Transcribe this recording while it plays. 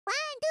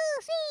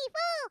Hey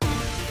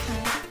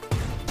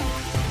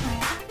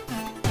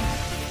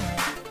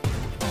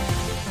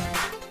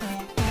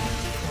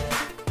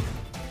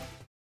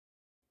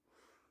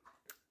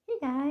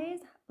guys,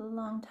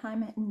 long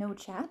time no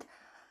chat.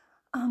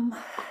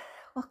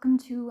 Welcome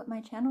to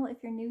my channel. If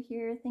you're new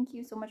here, thank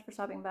you so much for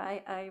stopping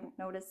by. I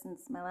noticed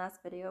since my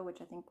last video,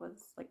 which I think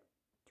was like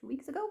 2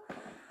 weeks ago,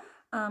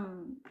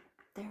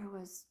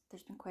 there's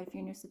been quite a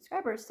few new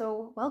subscribers,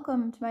 so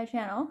welcome to my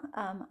channel.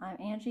 I'm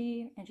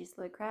Angie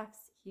Slowly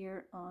Crafts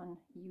here on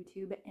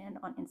YouTube and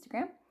on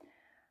Instagram.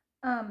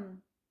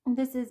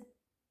 This is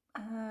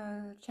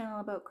a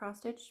channel about cross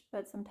stitch,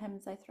 but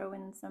sometimes I throw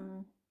in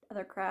some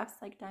other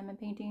crafts like diamond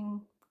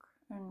painting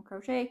and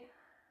crochet.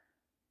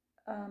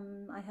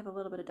 I have a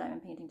little bit of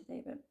diamond painting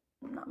today, but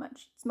not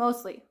much. It's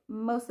mostly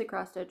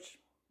cross stitch,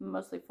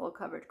 mostly full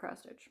coverage cross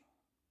stitch.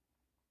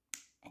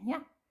 And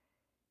yeah,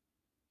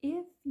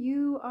 if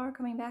you are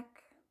coming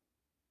back,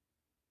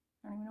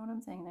 I don't even know what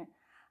I'm saying there.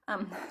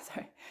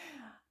 Sorry,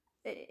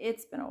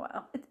 it's been a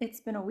while. It's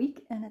been a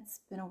week and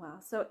it's been a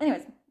while. So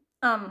anyways,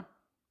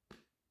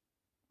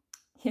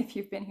 if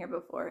you've been here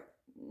before,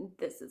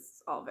 this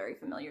is all very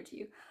familiar to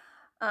you.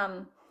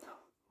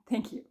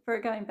 Thank you for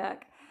coming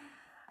back.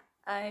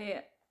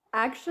 I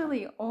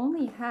actually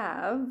only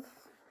have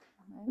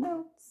my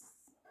notes,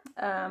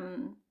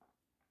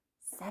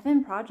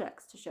 7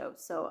 projects to show,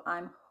 so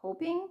I'm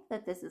hoping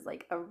that this is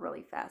like a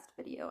really fast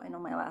video. I know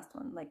my last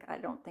one, like, I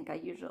don't think I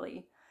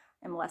usually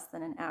am less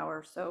than an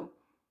hour, so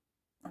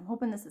I'm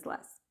hoping this is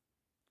less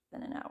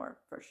than an hour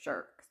for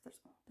sure, because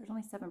there's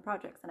only 7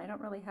 projects and I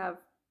don't really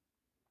have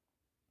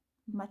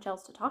much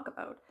else to talk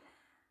about.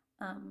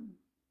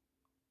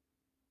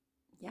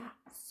 Yeah,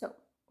 so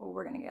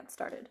we're gonna get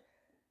started.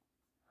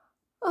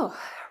 Oh,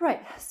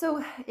 right.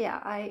 So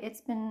yeah,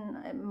 it's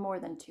been more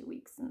than 2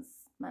 weeks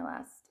since my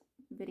last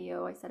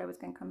video. I said I was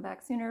gonna come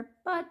back sooner,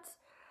 but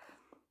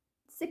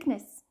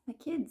sickness, my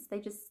kids, they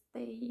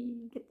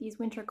get these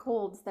winter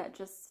colds that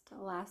just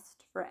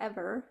last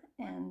forever,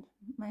 and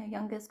my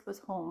youngest was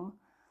home.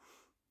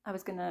 I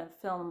was gonna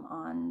film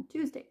on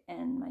Tuesday,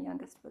 and my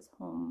youngest was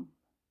home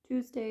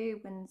Tuesday,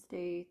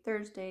 Wednesday,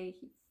 Thursday.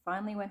 He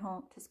finally went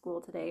home to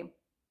school today.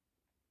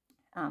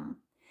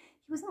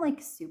 He wasn't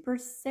like super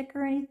sick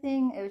or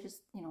anything. It was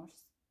just, you know,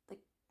 just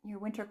like your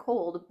winter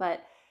cold,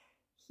 but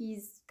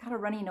he's got a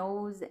runny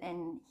nose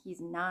and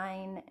he's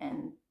 9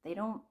 and their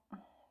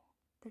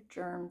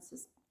germs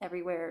just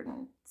everywhere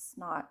and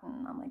snot,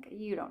 and I'm like,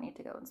 you don't need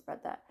to go and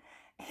spread that.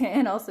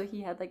 And also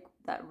he had like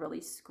that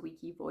really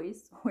squeaky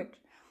voice,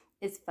 which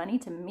is funny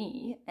to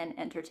me and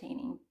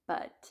entertaining,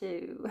 but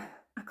to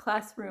a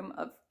classroom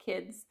of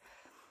kids,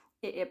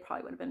 it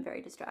probably would have been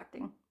very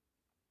distracting.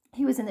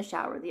 He was in the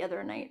shower the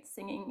other night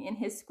singing in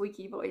his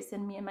squeaky voice,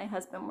 and me and my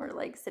husband were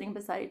like sitting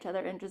beside each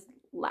other and just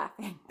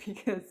laughing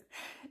because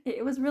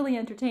it was really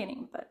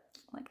entertaining. But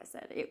like I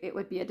said, it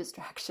would be a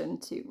distraction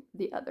to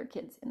the other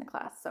kids in the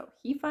class. So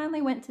he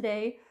finally went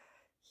today.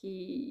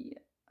 Yeah,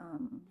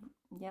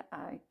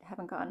 I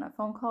haven't gotten a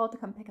phone call to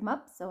come pick him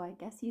up, so I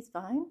guess he's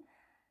fine.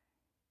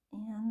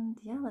 And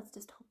yeah, let's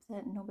just hope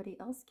that nobody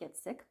else gets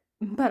sick.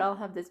 But I'll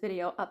have this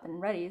video up and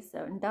ready,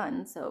 and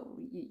done, so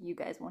you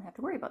guys won't have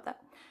to worry about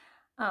that.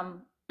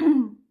 All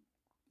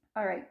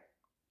right,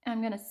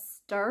 I'm gonna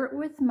start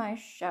with my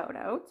shout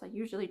outs. I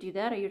usually do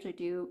that. I usually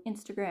do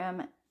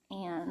Instagram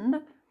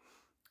and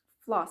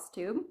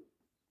Flosstube.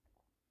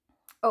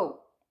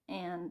 Oh,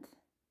 and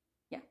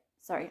yeah,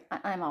 sorry,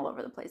 I'm all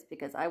over the place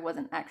because I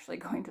wasn't actually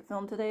going to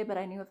film today, but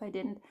I knew if I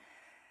didn't,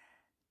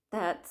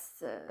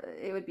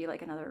 it would be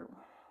like another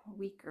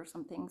week or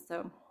something.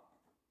 So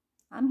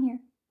I'm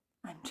here.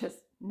 I'm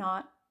just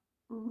not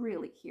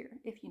really here,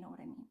 if you know what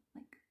I mean.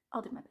 Like,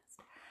 I'll do my best.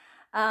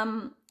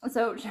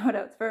 So shout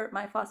outs for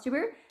my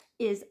Flosstuber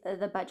is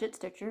the budget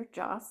stitcher,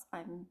 Joce.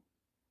 I'm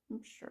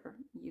sure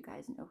you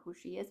guys know who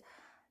she is.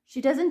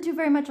 She doesn't do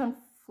very much on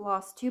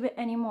Flosstube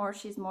anymore.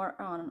 She's more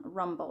on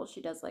Rumble.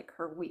 She does like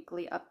her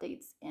weekly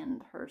updates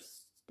and her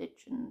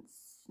stitch and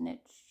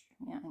snitch.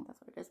 Yeah, I think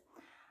that's what it is.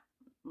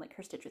 Like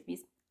her stitch with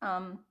bees.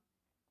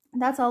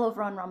 That's all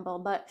over on Rumble,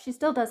 but she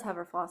still does have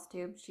her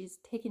Flosstube. She's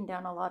taken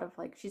down a lot of,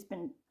 like, she's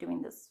been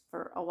doing this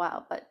for a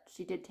while, but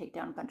she did take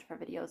down a bunch of her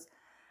videos.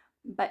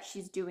 But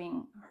she's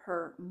doing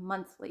her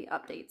monthly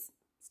updates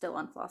still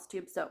on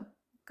Flosstube, so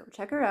go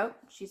check her out.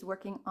 She's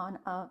working on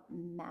a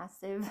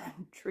massive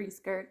tree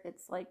skirt.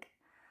 It's like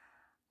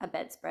a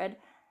bedspread,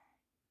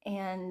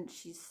 and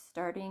she's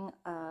starting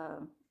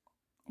a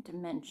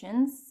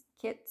dimensions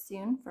kit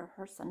soon for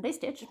her Sunday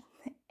stitch,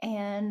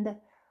 and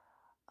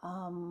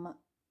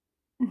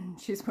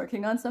she's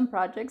working on some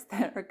projects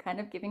that are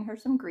kind of giving her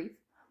some grief.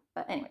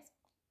 But anyways,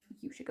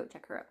 you should go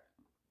check her out.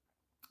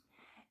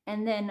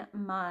 And then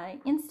my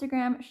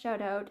Instagram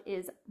shout out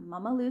is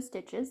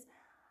Mamaloustitches.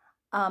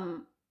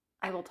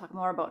 I will talk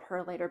more about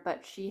her later,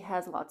 but she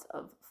has lots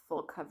of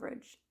full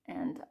coverage,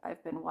 and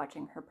I've been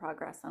watching her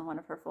progress on one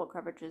of her full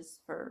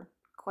coverages for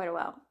quite a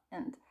while,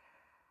 and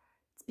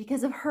it's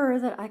because of her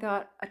that I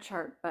got a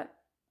chart, but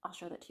I'll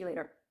show that to you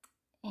later.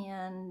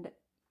 And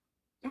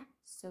yeah,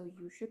 So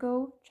you should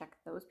go check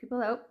those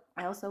people out.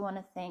 I also want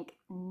to thank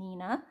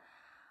Nina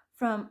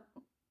from,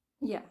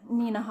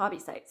 Nina Hobby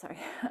Site, sorry.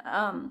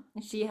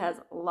 She has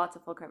lots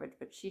of full coverage,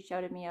 but she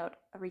shouted me out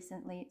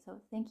recently.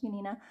 So thank you,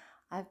 Nina.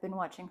 I've been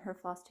watching her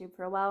Flosstube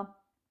for a while.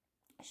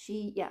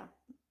 She,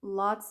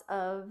 lots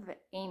of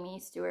Amy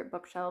Stewart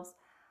bookshelves.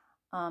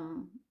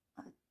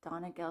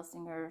 Donna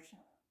Gelsinger,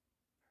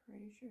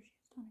 pretty sure she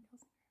has Donna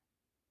Gelsinger.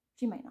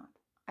 She might not.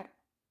 I don't know.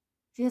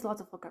 She has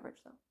lots of full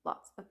coverage though.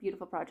 Lots of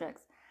beautiful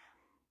projects.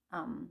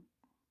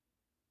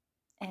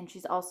 And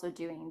she's also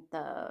doing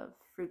the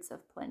Fruits of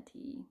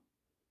Plenty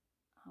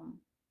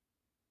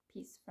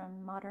piece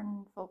from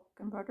Modern Folk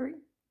Embroidery,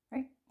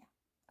 right? Yeah.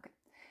 Okay.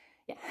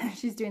 Yeah,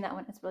 she's doing that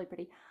one. It's really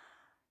pretty.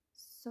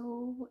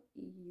 So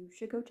you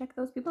should go check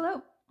those people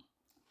out.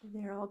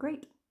 They're all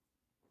great.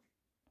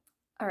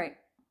 All right.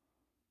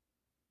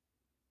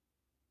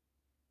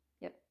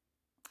 Yep.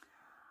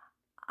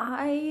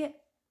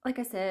 Like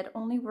I said,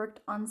 only worked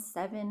on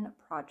 7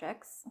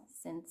 projects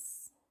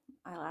since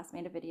I last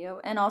made a video.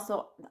 And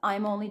also,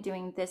 I'm only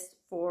doing this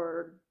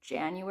for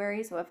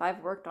January. So if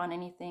I've worked on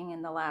anything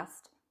in the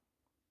last,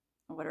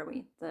 what are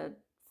we, the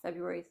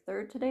February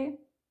 3rd today?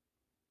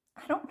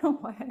 I don't know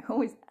why I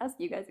always ask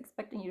you guys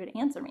expecting you to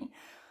answer me.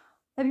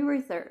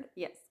 February 3rd,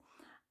 yes.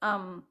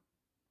 I'm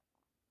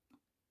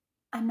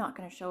not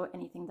going to show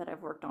anything that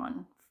I've worked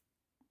on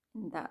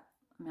in that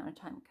amount of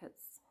time because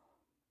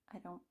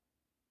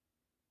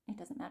it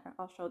doesn't matter.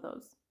 I'll show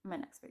those in my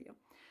next video.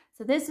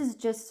 So this is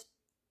just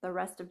the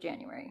rest of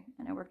January,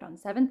 and I worked on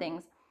 7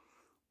 things.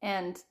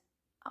 And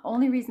the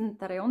only reason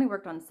that I only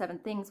worked on 7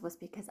 things was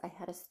because I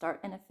had a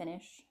start and a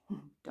finish.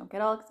 Don't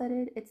get all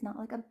excited. It's not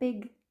like a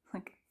big,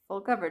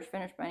 full coverage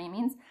finish by any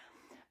means.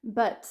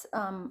 But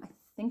I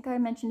think I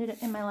mentioned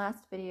it in my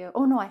last video.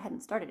 Oh no, I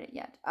hadn't started it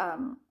yet.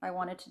 I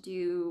wanted to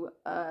do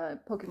a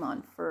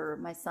Pokemon for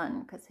my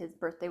son because his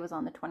birthday was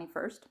on the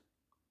 21st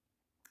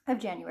of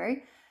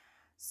January.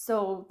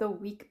 So the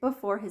week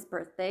before his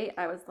birthday,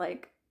 I was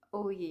like,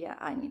 oh yeah,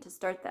 I need to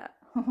start that.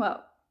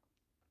 Well,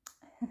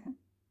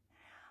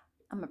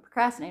 I'm a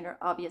procrastinator,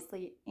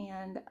 obviously,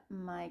 and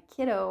my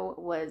kiddo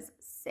was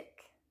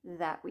sick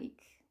that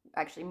week.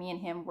 Actually, me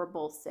and him were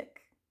both sick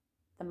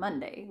the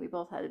Monday. We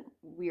both had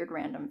weird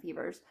random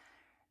fevers.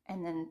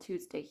 And then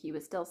Tuesday, he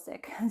was still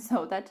sick.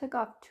 So that took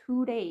off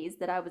 2 days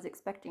that I was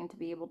expecting to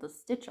be able to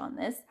stitch on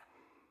this.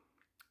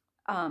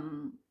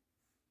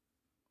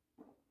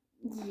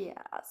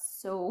 Yeah,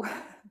 so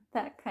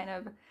that kind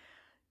of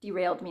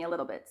derailed me a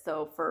little bit.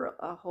 So for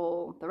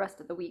the rest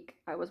of the week,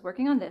 I was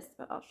working on this,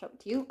 but I'll show it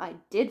to you. I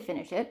did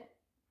finish it.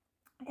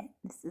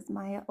 This is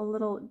my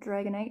little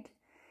Dragonite.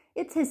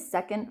 It's his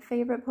second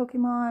favorite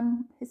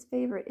Pokemon. His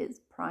favorite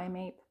is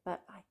Primeape,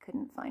 but I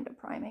couldn't find a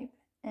Primeape.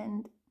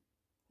 And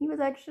he was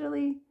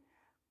actually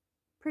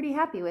pretty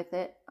happy with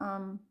it.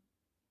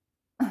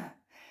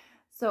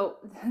 So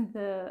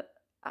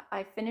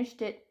I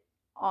finished it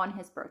on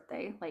his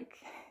birthday. Like,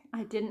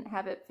 I didn't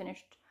have it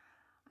finished.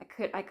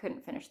 I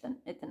couldn't finish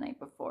it the night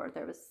before.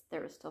 There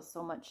was still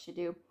so much to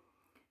do.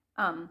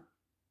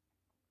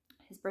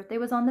 His birthday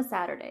was on the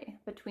Saturday.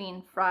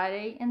 Between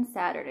Friday and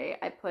Saturday,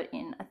 I put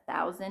in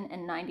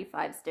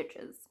 1,095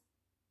 stitches.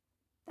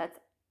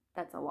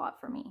 That's a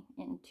lot for me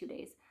in 2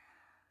 days.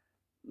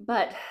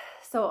 But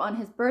so on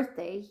his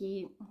birthday,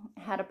 he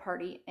had a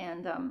party,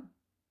 and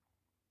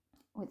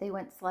they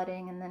went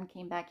sledding and then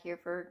came back here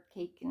for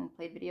cake and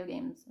played video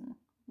games and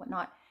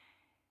whatnot.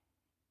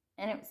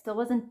 And it still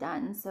wasn't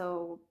done,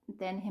 so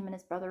then him and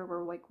his brother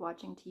were like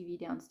watching TV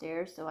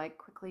downstairs, so I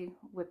quickly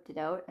whipped it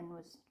out and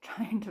was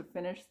trying to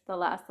finish the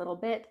last little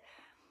bit.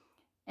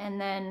 And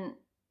then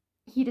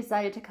he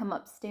decided to come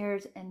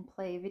upstairs and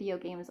play video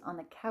games on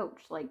the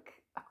couch, like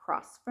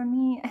across from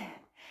me.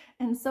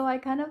 And so I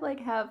kind of like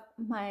have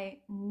my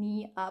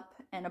knee up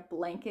and a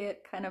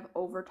blanket kind of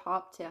over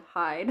top to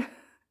hide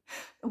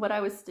what I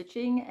was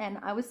stitching. And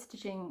I was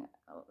stitching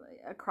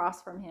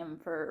across from him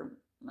for,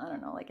 I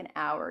don't know, like an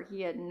hour.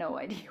 He had no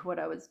idea what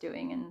I was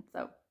doing. And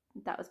so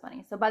that was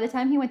funny. So by the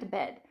time he went to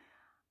bed,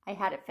 I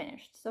had it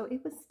finished. So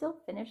it was still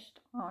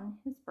finished on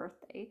his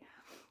birthday.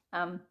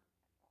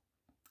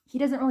 He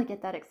doesn't really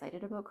get that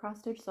excited about cross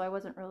stitch, so I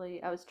was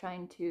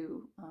trying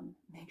to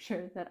make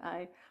sure that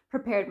I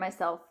prepared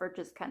myself for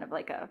just kind of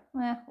like a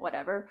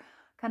whatever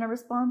kind of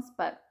response,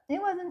 but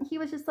it wasn't. He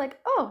was just like,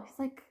 oh, he's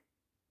like,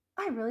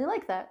 I really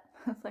like that.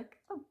 I was like,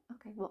 oh,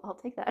 okay, well, I'll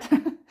take that.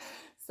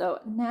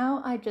 So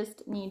now I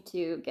just need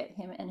to get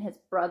him and his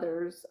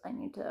brothers. I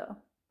need to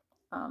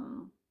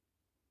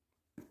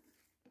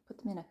put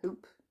them in a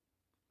hoop,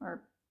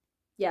 or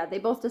yeah, they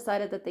both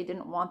decided that they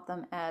didn't want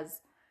them as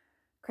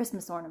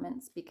Christmas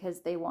ornaments because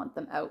they want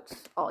them out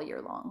all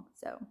year long.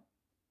 So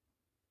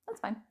that's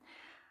fine.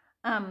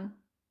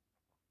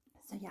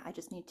 So yeah, I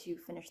just need to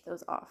finish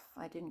those off.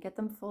 I didn't get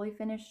them fully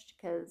finished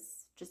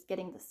because just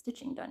getting the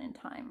stitching done in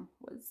time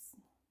was,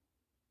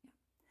 yeah.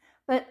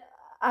 But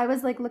I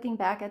was like looking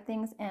back at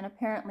things, and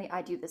apparently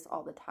I do this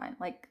all the time.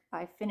 Like,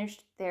 I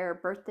finished their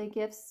birthday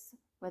gifts,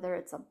 whether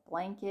it's a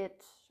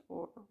blanket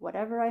or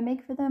whatever I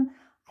make for them,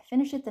 I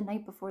finish it the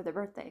night before their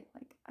birthday.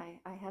 Like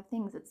I have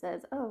things that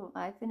says, oh,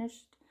 I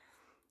finished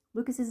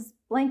Lucas's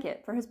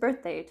blanket for his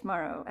birthday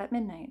tomorrow at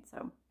midnight.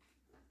 So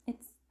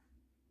it's,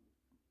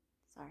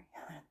 sorry,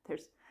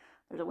 there's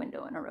a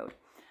window in a road.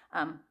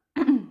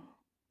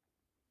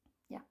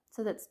 Yeah,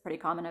 so that's pretty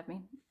common of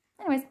me.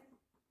 Anyways,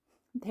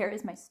 there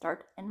is my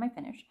start and my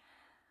finish.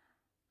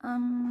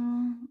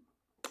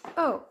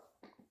 Oh,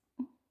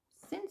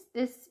 since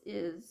this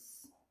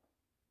is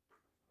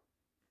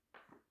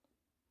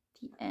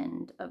the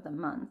end of the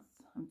month,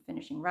 I'm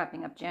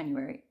wrapping up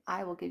January,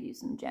 I will give you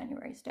some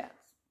January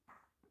stats.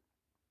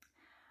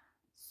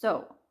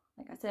 So,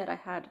 like I said, I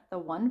had the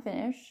one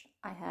finish.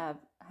 I have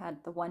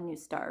had the one new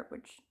start,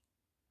 which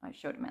I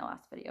showed in my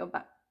last video,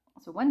 but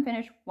so one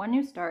finish, one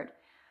new start.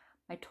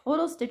 My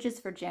total stitches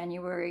for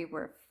January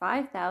were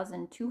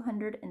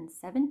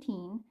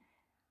 5,217.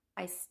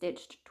 I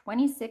stitched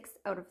 26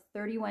 out of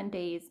 31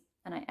 days,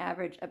 and I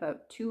averaged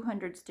about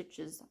 200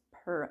 stitches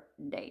per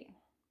day.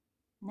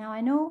 Now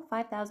I know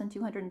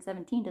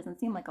 5,217 doesn't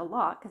seem like a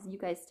lot because you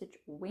guys stitch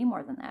way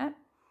more than that,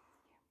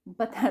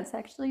 but that's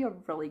actually a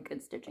really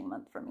good stitching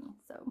month for me.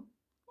 So,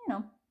 you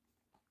know,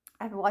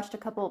 I've watched a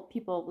couple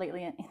people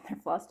lately in their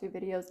Flosstube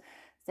videos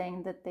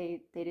saying that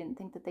they didn't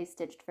think that they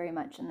stitched very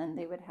much, and then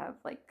they would have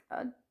like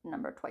a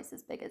number twice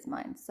as big as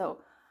mine. So,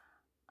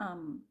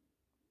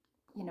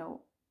 you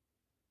know,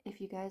 if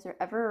you guys are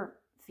ever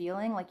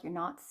feeling like you're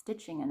not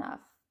stitching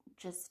enough,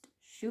 just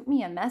shoot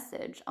me a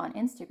message on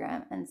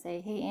Instagram and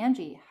say, hey,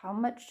 Angie, how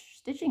much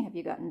stitching have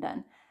you gotten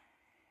done?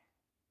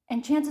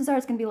 And chances are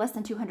it's going to be less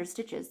than 200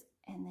 stitches.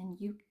 And then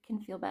you can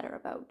feel better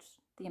about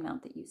the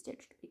amount that you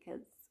stitched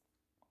because,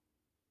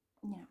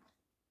 you know,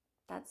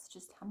 that's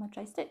just how much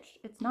I stitch.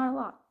 It's not a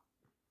lot,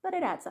 but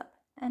it adds up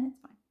and it's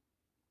fine.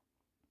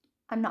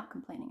 I'm not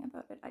complaining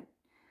about it.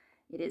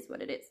 It is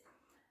what it is.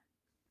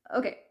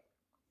 Okay.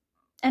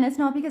 And it's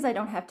not because I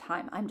don't have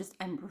time. I'm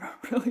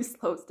really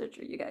slow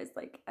stitcher, you guys.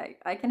 Like,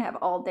 I can have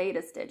all day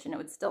to stitch and it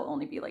would still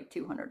only be like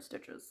 200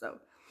 stitches. So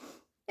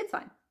it's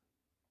fine.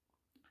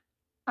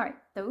 All right,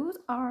 those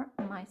are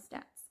my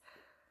stats.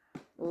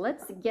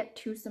 Let's get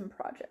to some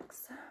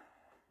projects.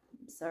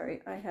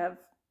 Sorry, I have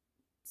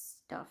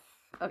stuff.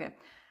 Okay.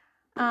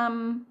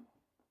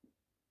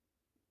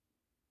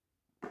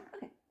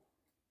 Okay.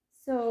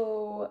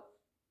 So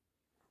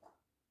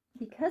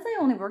because I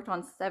only worked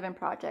on 7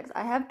 projects,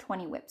 I have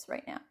 20 whips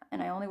right now,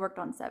 and I only worked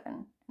on 7,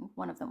 and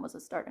one of them was a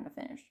start and a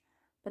finish,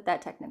 but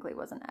that technically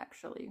wasn't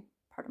actually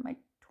part of my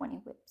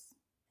 20 whips.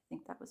 I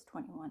think that was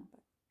 21,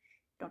 but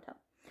don't tell.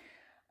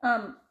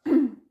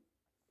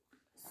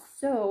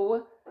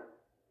 So,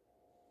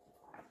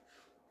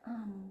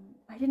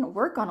 I didn't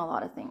work on a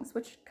lot of things,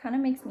 which kind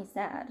of makes me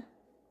sad,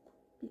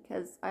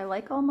 because I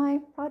like all my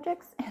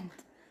projects, and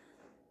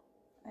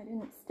I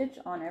didn't stitch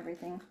on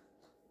everything.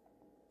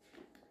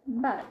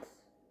 But,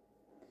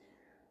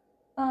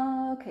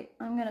 okay,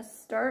 I'm going to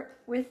start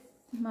with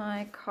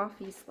my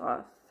coffee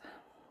sloth.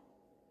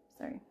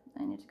 Sorry,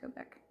 I need to go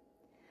back.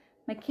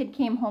 My kid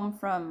came home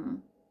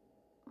from,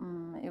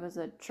 it was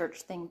a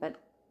church thing, but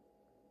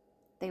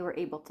they were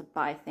able to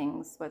buy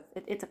things with,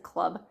 it's a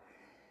club,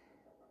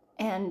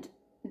 and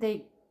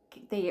they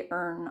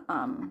earn,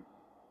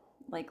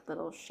 like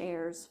little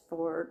shares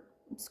for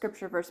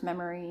scripture verse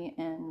memory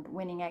and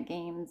winning at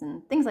games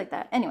and things like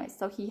that. Anyway,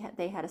 so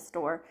they had a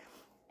store.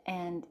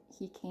 And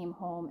he came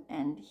home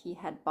and he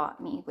had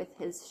bought me with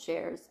his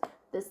shares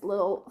this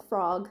little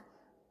frog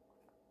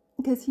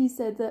because he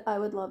said that I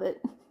would love it.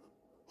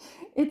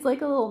 It's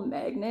like a little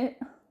magnet.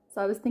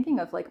 So I was thinking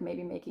of like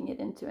maybe making it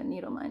into a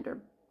needle minder,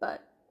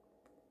 but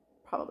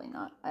probably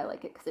not. I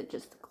like it because it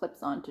just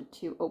clips onto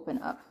to open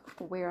up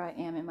where I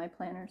am in my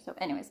planner. So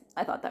anyways,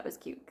 I thought that was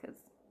cute because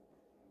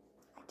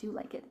I do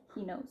like it.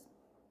 He knows.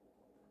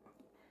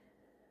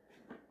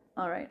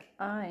 All right,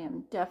 I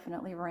am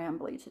definitely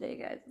rambly today,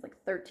 guys. It's like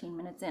 13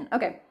 minutes in.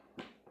 Okay,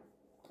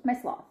 my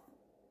sloth.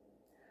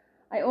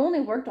 I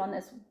only worked on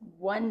this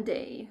one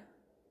day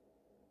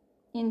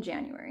in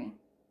January.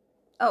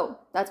 Oh,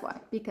 that's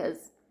why,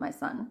 because my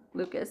son,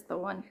 Lucas, the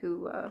one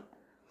who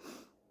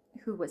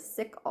was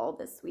sick all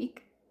this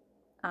week,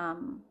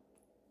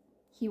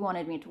 he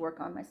wanted me to work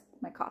on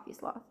my coffee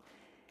sloth.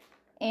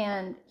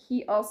 And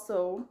he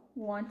also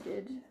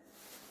wanted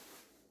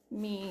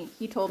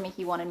he told me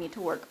he wanted me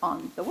to work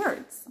on the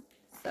words.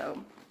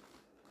 So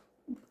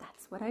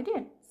that's what I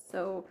did.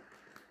 So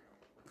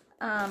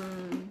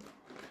I'm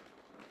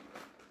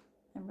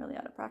really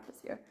out of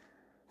practice here.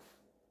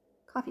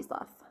 Coffee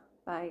Sloth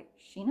by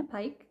Sheena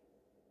Pike,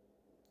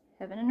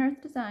 Heaven and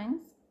Earth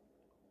Designs.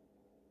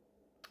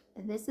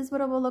 This is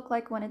what it will look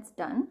like when it's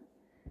done.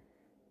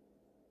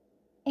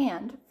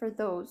 And for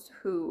those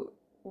who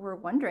were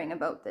wondering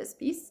about this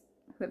piece,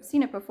 who have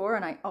seen it before,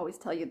 and I always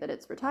tell you that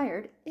it's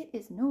retired, it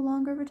is no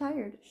longer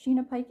retired.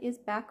 Sheena Pike is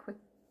back with,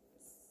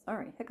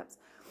 sorry, hiccups.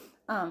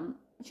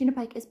 Sheena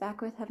Pike is back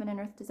with Heaven and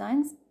Earth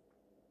Designs,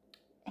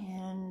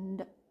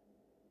 and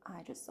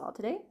I just saw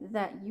today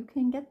that you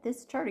can get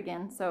this chart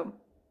again, so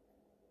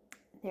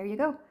there you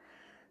go.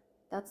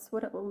 That's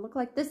what it will look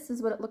like. This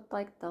is what it looked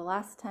like the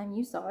last time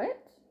you saw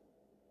it.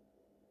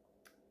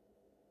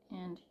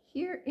 And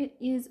here it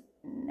is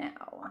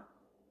now.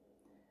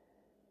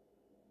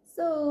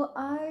 So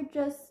I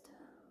just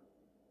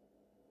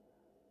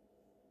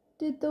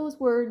did those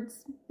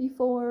words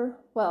before,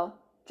 well,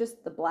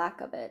 just the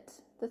black of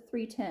it, the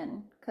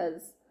 310,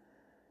 because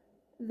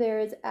there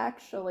is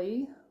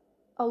actually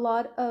a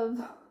lot of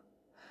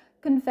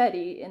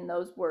confetti in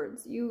those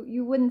words.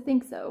 You wouldn't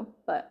think so,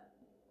 but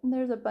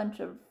there's a bunch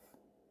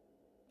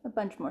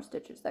more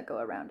stitches that go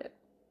around it.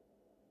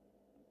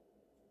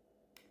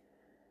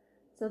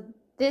 So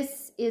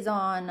this is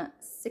on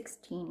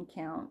 16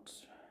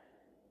 count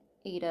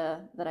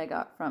Ada that I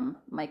got from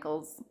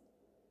Michael's.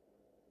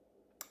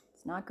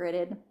 It's not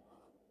gridded,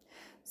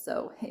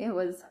 so it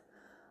was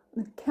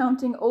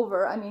counting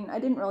over. I mean, I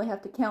didn't really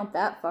have to count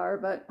that far,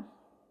 but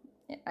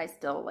I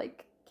still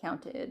like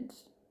counted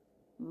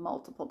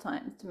multiple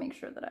times to make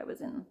sure that I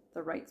was in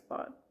the right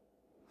spot.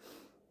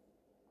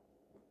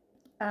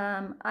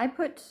 I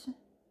put,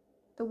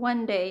 the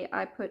one day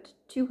I put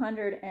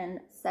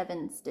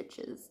 207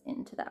 stitches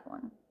into that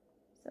one.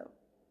 So,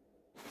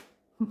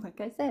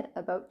 like I said,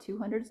 about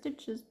 200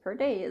 stitches per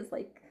day is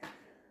like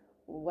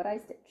what I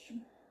stitch.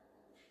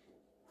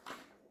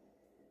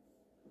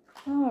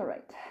 All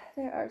right,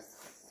 there are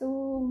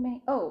so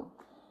many. Oh,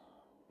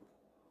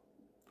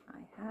 I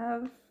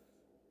have,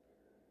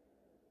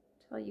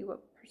 tell you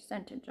what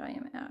percentage I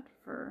am at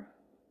for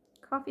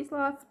Coffee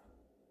Sloth.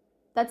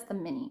 That's the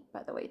mini,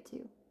 by the way,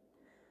 too.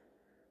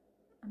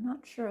 I'm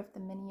not sure if the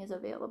mini is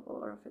available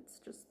or if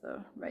it's just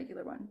the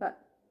regular one,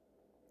 but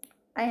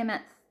I am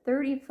at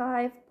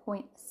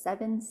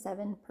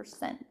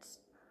 35.77%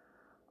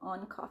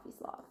 on Coffee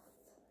Sloth.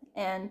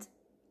 And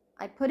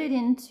I put it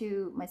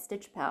into my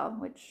Stitch Pal,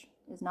 which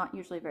is not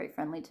usually very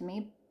friendly to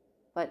me,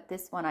 but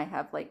this one I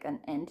have like an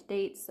end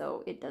date,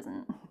 so it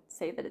doesn't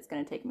say that it's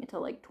going to take me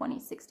till like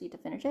 2060 to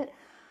finish it.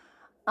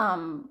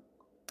 And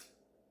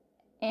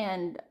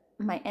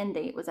my end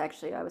date was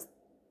actually, I was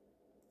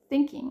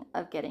thinking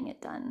of getting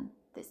it done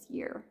this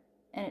year,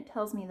 and it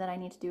tells me that I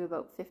need to do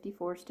about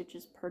 54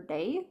 stitches per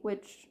day,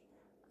 which,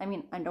 I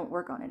mean, I don't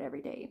work on it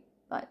every day,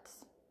 but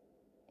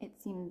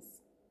it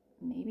seems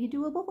maybe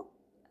doable.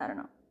 I don't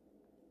know.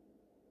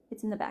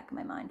 It's in the back of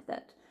my mind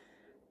that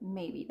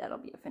maybe that'll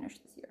be a finish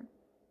this year.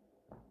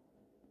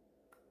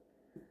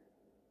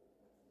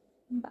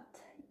 But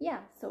yeah,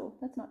 so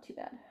that's not too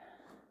bad.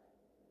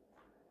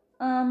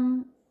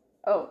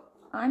 Oh,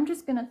 I'm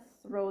just gonna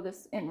throw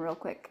this in real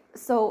quick.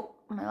 So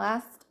my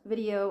last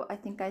video, I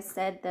think I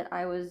said that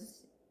I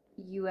was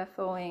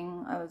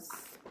UFOing, I was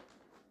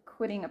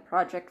quitting a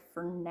project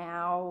for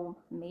now.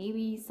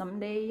 Maybe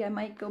someday I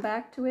might go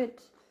back to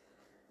it.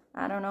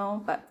 I don't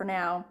know, but for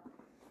now,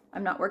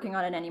 I'm not working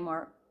on it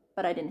anymore,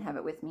 but I didn't have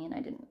it with me and I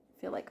didn't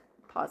feel like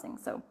pausing,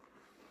 so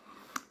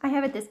I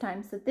have it this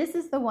time. So this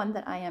is the one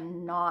that I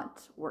am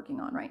not working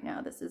on right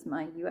now. This is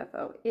my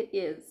UFO. It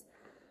is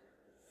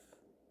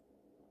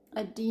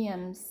a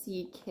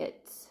DMC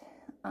kit.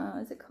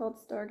 Is it called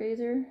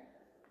Stargazer?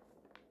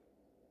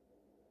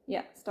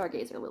 Yeah,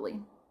 Stargazer lily.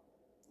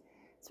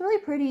 It's really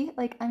pretty.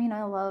 Like, I mean,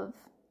 I love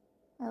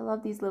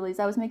these lilies.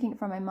 I was making it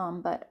for my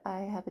mom, but I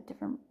have a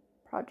different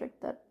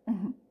project that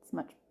it's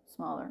much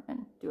smaller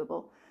and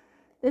doable.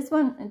 This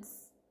one,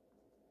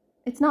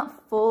 it's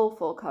not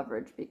full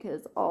coverage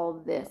because all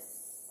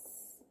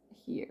this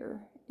here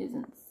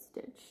isn't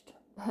stitched,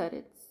 but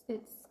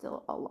it's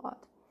still a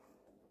lot.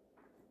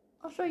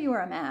 I'll show you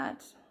where I'm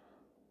at,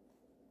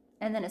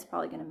 and then it's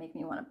probably going to make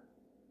me want to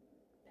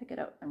pick it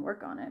up and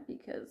work on it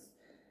because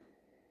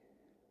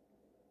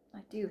I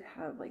do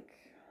have, like,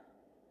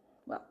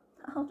 well,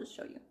 I'll just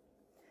show you.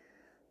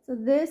 So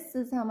this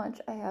is how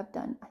much I have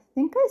done. I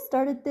think I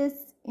started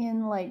this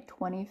in like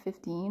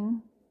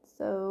 2015,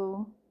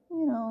 so,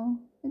 you know,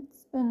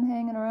 it's been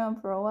hanging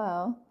around for a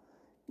while.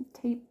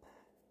 Taped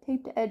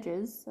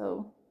edges,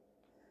 so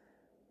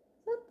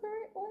is that the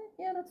right way?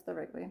 Yeah, that's the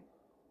right way.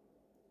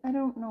 I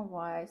don't know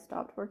why I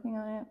stopped working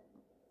on it,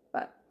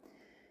 but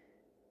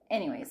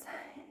anyways,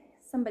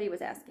 somebody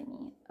was asking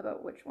me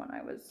about which one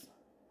I was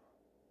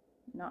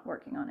not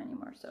working on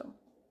anymore, so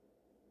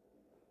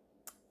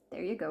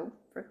there you go.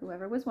 For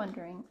whoever was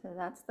wondering,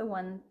 that's the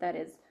one that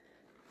is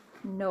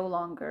no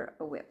longer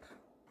a whip,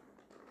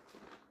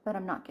 but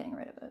I'm not getting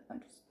rid of it. I'm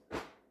just,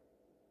 it's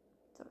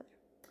over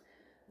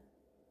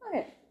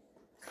there. Okay,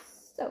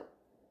 so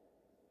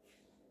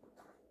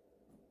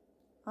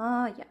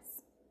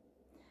yes.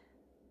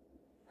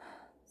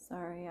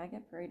 Sorry, I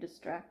get very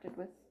distracted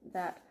with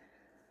that.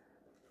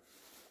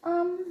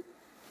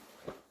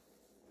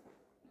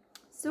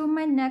 So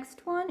my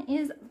next one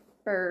is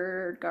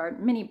Bird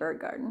Garden, Mini Bird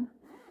Garden.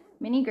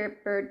 Mini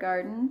Bird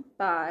Garden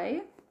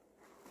by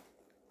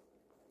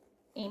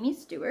Amy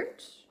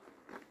Stewart,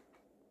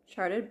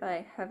 charted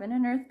by Heaven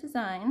and Earth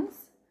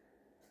Designs.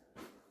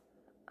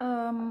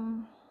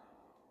 It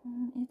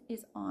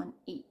is on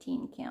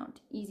 18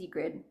 count, easy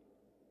grid.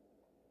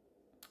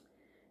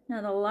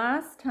 Now the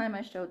last time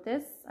I showed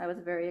this, I was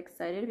very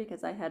excited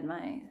because I had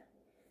my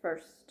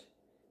first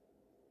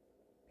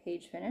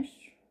page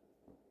finished,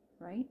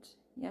 right?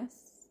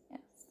 Yes,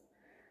 yes.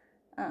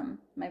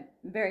 My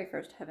very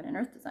first Heaven and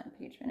Earth design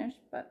page finish,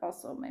 but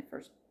also my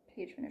first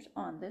page finish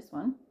on this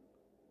one.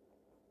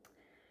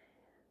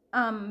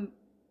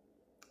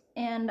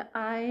 And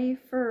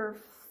for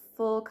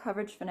Full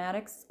Coverage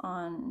Fanatics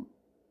on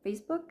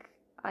Facebook,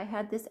 I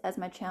had this as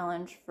my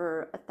challenge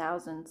for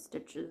 1,000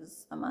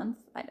 stitches a month.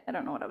 I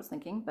don't know what I was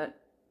thinking, but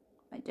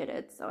I did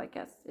it, so I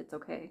guess it's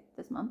okay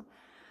this month.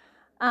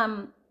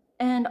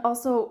 And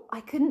also, I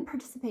couldn't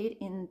participate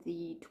in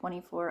the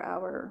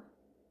 24-hour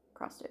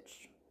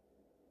cross-stitch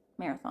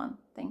marathon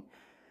thing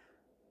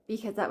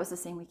because that was the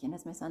same weekend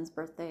as my son's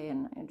birthday,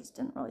 and I just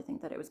didn't really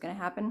think that it was going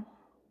to happen.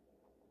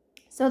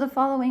 So the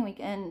following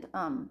weekend,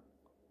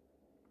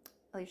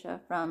 Alicia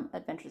from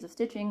Adventures of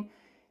Stitching,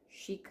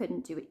 she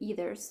couldn't do it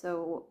either,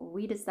 so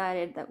we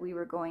decided that we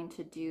were going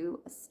to do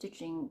a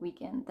stitching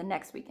weekend. The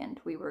next weekend,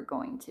 we were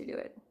going to do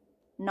it.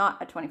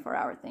 Not a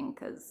 24-hour thing,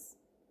 because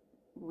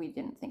we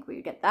didn't think we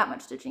would get that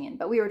much stitching in,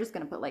 but we were just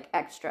going to put like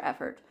extra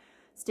effort,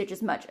 stitch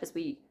as much as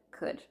we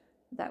could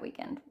that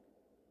weekend.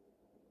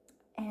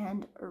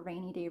 And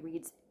Rainy Day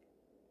Reads,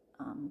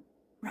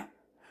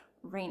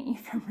 Rainey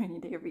from Rainy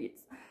Day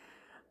Reads,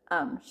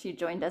 she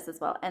joined us as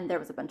well, and there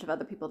was a bunch of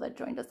other people that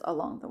joined us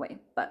along the way.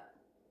 But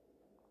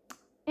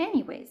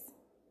anyways,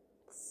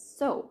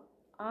 so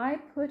I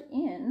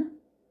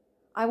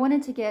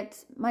wanted to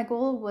get, my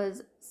goal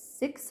was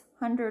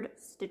 600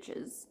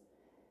 stitches.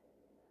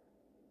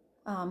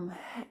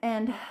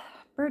 And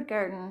Bird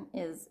Garden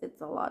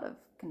it's a lot of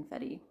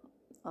confetti,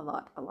 a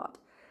lot.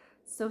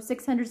 So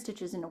 600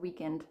 stitches in a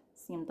weekend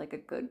seemed like a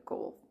good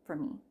goal for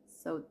me.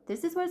 So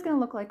this is what it's going to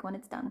look like when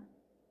it's done.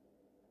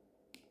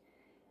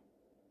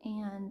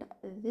 And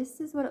this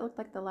is what it looked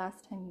like the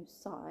last time you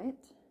saw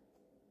it.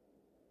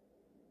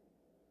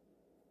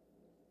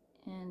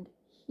 And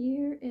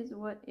here is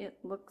what it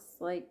looks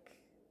like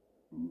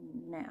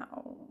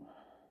now.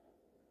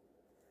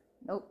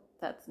 Nope,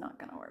 that's not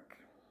gonna work.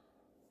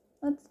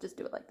 Let's just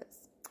do it like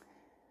this.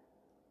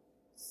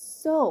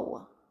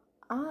 So,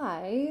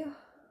 my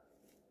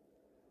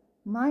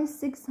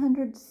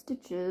 600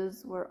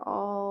 stitches were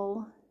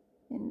all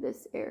in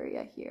this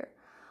area here.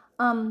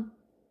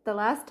 The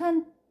last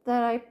time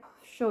that I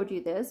showed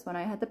you this, when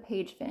I had the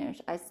page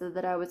finished, I said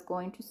that I was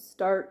going to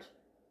start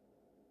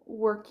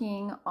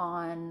working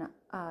on,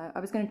 I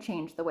was going to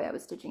change the way I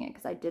was stitching it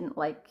because I didn't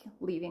like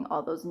leaving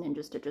all those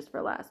ninja stitches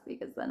for last,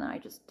 because then I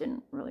just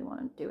didn't really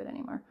want to do it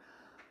anymore.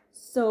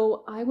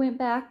 So I went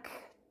back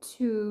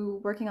to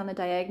working on the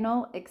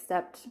diagonal,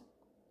 except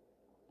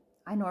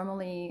I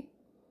normally,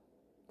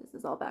 this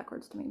is all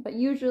backwards to me, but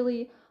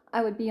usually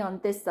I would be on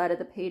this side of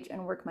the page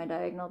and work my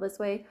diagonal this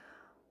way.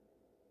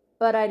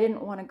 But I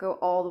didn't want to go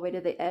all the way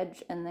to the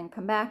edge and then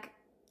come back.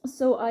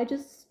 So I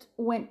just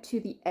went to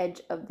the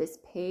edge of this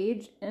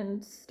page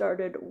and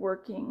started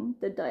working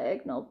the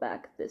diagonal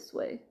back this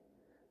way.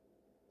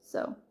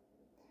 So,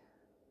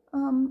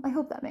 I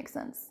hope that makes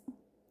sense.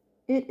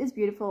 It is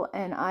beautiful,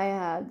 and I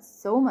had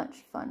so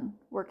much fun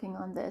working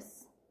on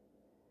this.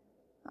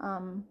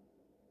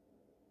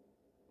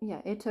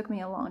 Yeah, it took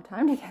me a long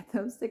time to get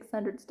those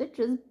 600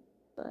 stitches,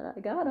 but I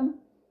got them.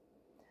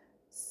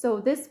 So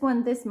this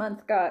one this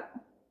month got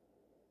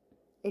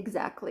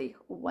exactly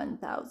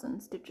 1,000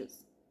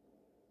 stitches.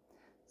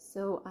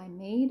 So I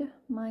made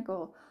my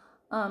goal.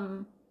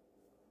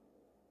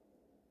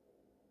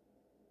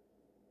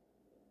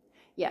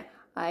 Yeah,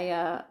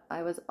 I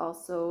was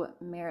also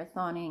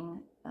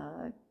marathoning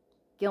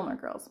Gilmore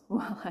Girls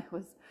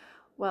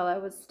while I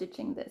was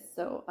stitching this.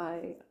 So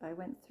I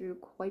went through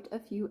quite a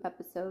few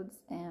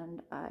episodes,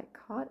 and I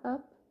caught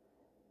up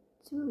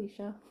to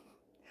Alicia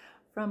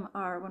from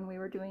when we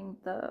were doing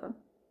the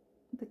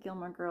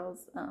Gilmore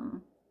Girls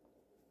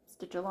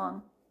stitch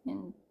along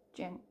in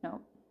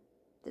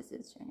this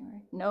is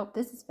January. Nope,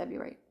 this is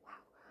February. Wow.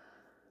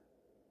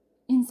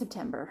 In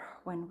September,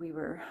 when we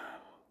were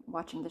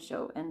watching the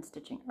show and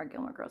stitching our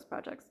Gilmore Girls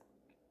projects.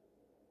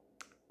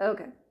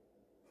 Okay.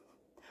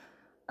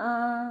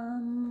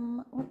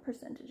 What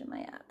percentage am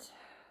I at?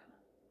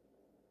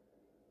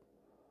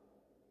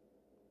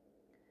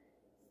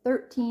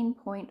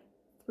 13.35%.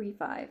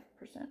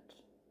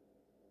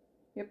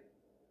 Yep.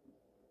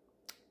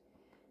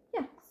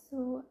 Yeah,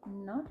 so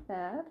not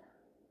bad.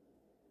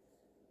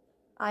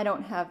 I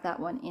don't have that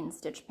one in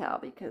Stitch Pal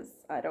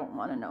because I don't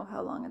want to know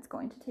how long it's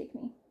going to take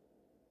me.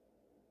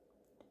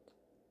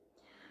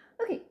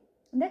 Okay,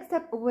 next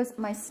up was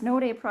my snow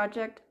day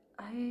project.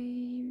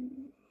 I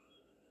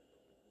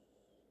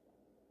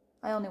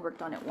only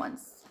worked on it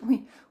once.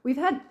 We've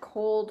had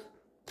cold,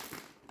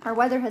 our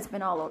weather has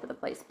been all over the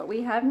place, but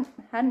we hadn't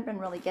been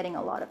really getting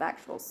a lot of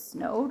actual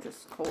snow,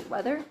 just cold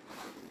weather.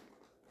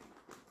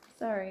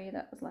 Sorry,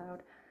 that was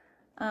loud.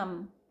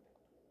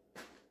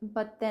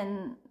 But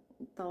then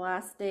the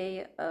last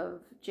day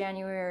of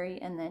January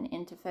and then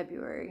into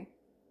February,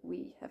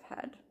 we have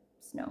had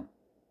snow.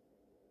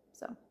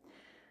 So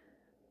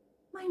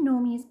my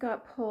Nomies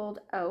got pulled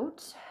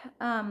out.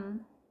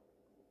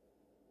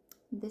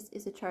 This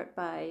is a chart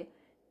by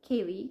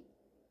Kayli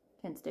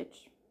Pin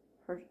Stitch.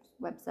 Her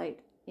website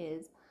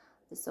is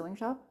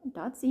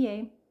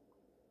thesewingshop.ca.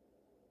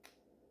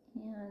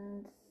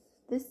 And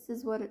this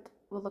is what it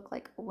will look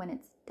like when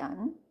it's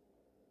done.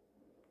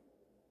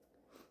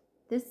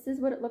 This is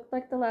what it looked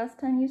like the last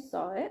time you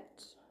saw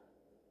it.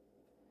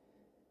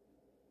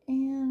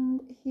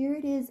 And here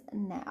it is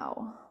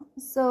now.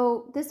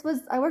 So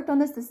I worked on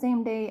this the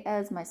same day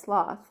as my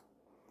sloth.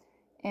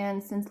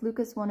 And since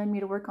Lucas wanted me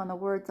to work on the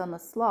words on the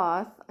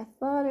sloth, I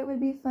thought it would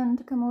be fun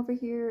to come over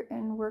here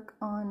and work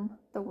on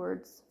the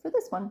words for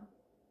this one.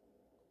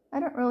 I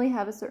don't really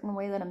have a certain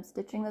way that I'm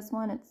stitching this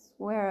one. It's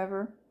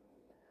whatever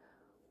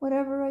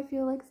I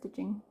feel like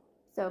stitching.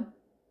 So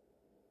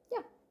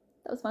yeah,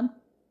 that was fun.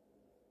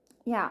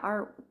 Yeah,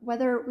 our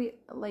weather,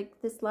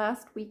 like this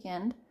last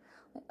weekend,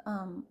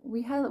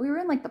 we were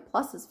in like the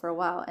pluses for a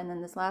while, and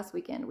then this last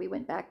weekend we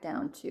went back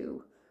down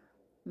to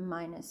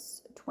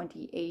minus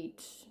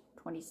 28,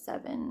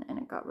 27, and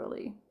it got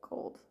really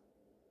cold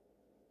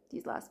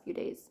these last few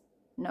days.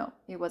 No,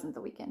 it wasn't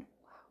the weekend.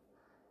 Wow.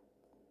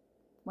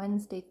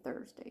 Wednesday,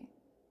 Thursday.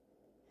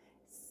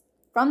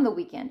 From the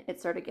weekend, it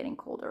started getting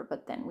colder,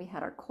 but then we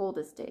had our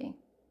coldest day,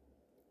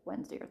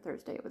 Wednesday or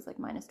Thursday. It was like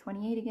minus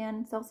 28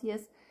 again,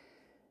 Celsius.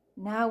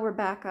 Now we're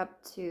back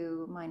up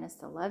to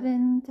minus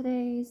 11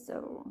 today,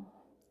 so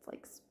it's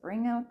like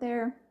spring out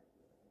there.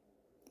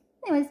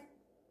 Anyways,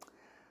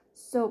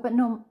 so, but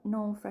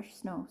no fresh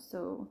snow,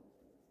 so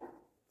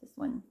this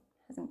one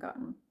hasn't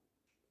gotten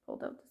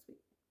pulled out this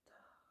week,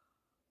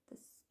 this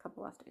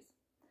couple last days.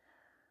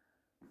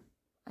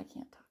 I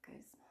can't talk,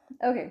 guys.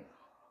 Okay,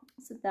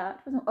 so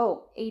that was,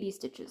 80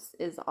 stitches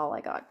is all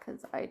I got,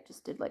 because I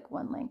just did like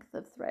one length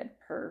of thread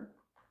per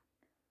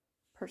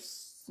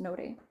snow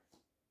day.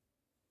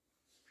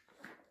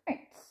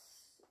 Right.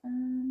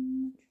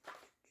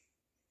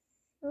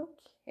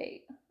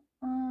 Okay.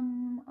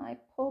 I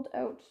pulled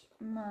out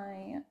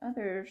my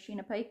other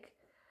Sheena Pike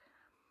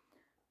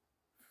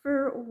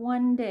for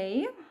one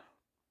day.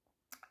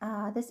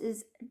 This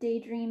is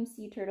Daydream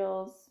Sea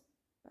Turtles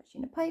by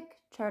Sheena Pike,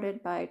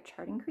 charted by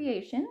Charting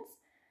Creations.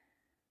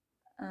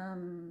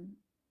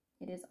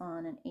 It is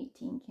on an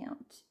 18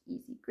 count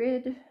easy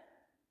grid,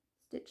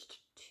 stitched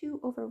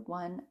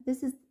 2/1.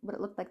 This is what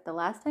it looked like the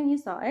last time you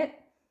saw it.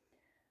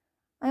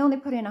 I only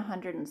put in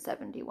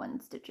 171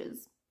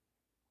 stitches,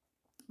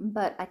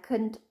 but I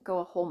couldn't go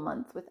a whole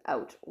month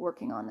without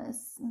working on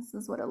this. This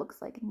is what it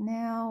looks like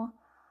now.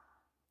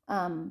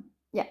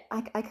 Yeah,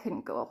 I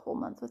couldn't go a whole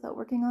month without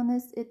working on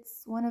this.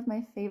 It's one of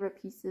my favorite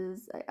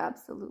pieces. I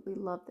absolutely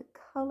love the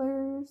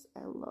colors.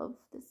 I love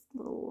this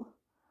little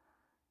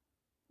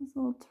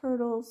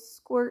turtle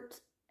squirt.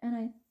 And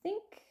I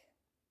think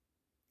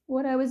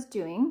what I was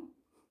doing,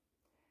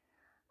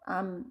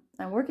 I'm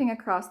working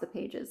across the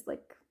pages.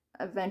 Like,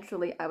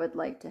 eventually I would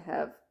like to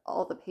have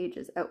all the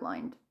pages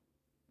outlined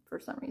for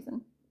some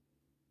reason.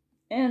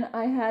 And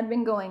I had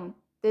been going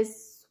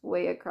this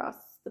way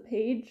across the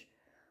page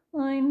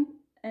line,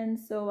 and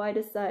so I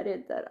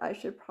decided that I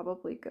should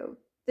probably go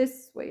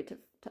this way to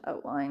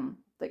outline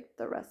like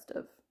the rest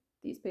of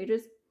these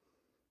pages.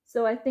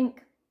 So I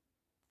think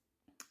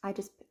I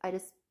just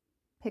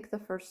pick the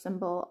first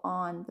symbol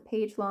on the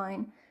page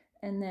line,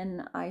 and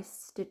then I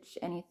stitch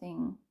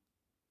anything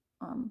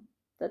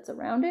that's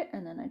around it,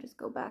 and then I just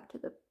go back to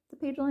the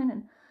page line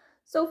and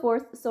so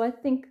forth. So I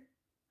think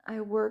I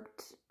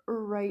worked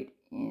right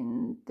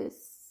in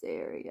this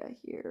area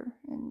here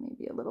and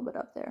maybe a little bit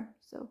up there.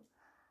 So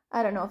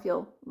I don't know if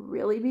you'll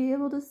really be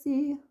able to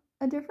see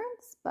a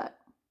difference, but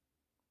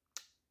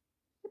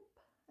yep,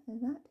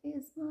 that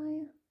is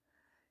my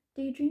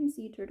Daydream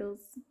Sea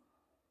Turtles.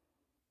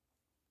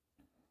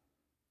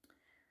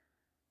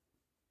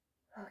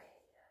 Okay.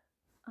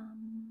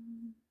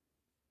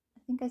 I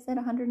think I said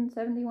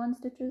 171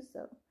 stitches,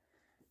 so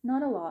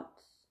not a lot.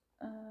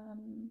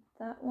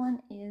 That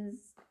one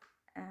is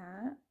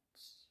at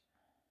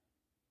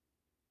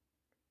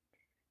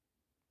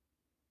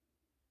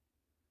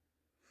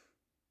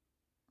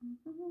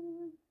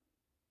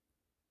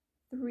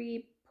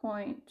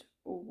 3.10%.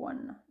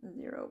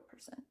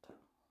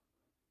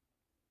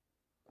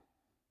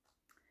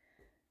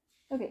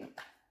 Okay.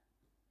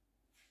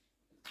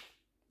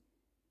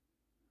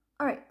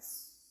 All right.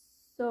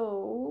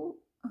 So,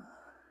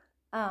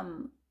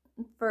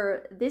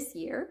 for this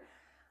year,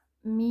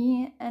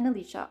 me and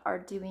Alicia are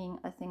doing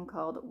a thing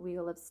called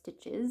Wheel of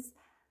Stitches.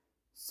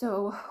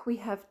 So we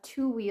have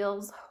 2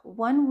 wheels.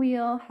 One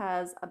wheel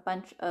has a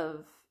bunch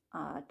of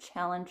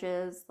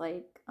challenges,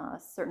 like a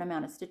certain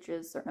amount of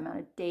stitches, certain amount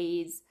of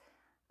days.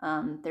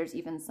 There's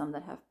even some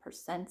that have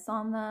percents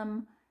on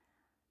them.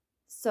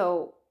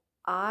 So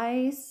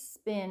I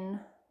spin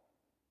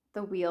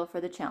the wheel for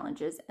the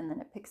challenges, and then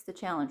it picks the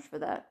challenge for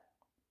that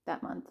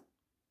month.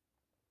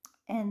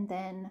 And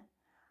then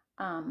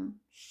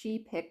she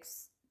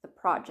picks the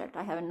project.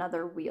 I have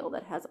another wheel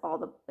that has all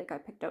the, like, I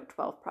picked out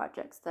 12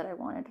 projects that I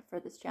wanted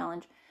for this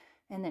challenge,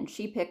 and then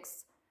she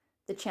picks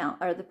the challenge,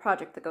 or the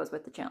project that goes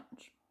with the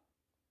challenge.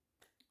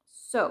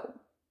 So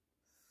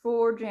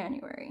for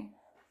January,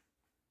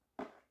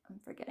 I'm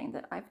forgetting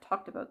that I've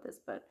talked about this,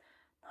 but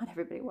not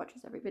everybody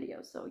watches every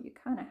video, so you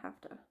kind of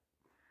have to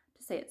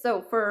say it.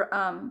 So for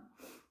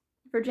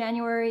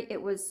January,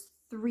 it was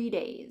 3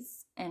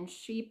 days, and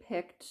she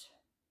picked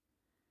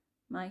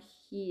my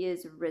He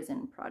Is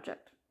Risen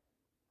project.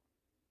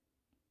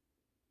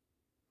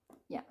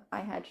 Yeah, I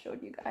had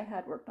showed you, I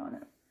had worked on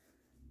it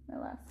in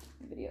my last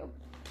video.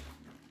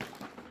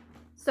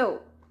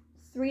 So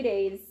 3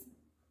 days.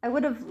 I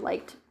would have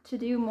liked to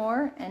do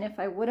more, and if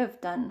I would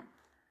have done,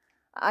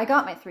 I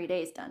got my 3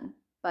 days done,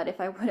 but if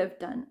I would have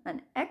done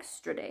an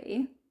extra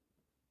day,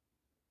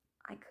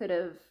 I could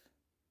have,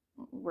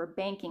 we're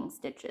banking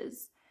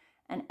stitches,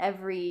 and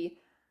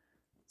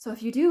so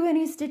if you do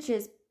any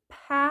stitches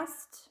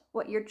past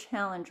what your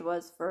challenge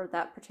was for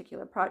that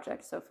particular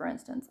project, so for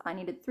instance, I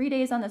needed 3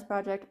 days on this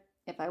project.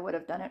 If I would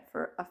have done it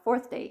for a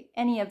 4th day,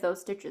 any of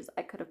those stitches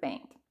I could have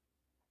banked.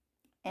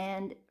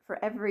 And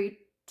for every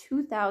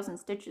 2,000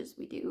 stitches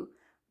we do,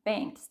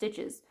 banked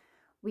stitches,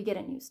 we get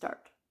a new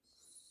start.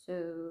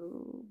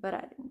 So, but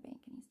I didn't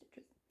bank any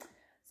stitches.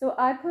 So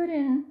I put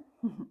in,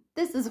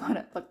 this is what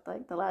it looked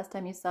like the last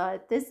time you saw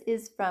it. This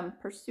is from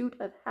Pursuit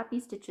of Happy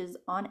Stitches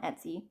on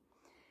Etsy.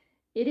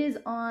 It is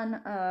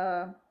on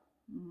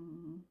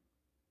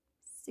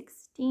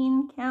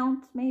 16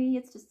 count, maybe.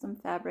 It's just some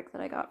fabric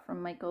that I got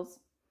from Michael's.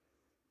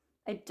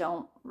 I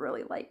don't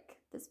really like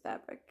this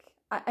fabric.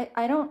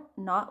 I don't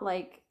not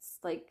like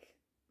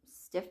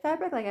stiff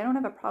fabric. Like, I don't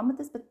have a problem with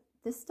this, but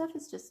this stuff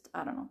is just,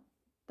 I don't know.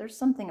 There's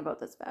something about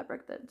this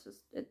fabric that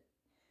just,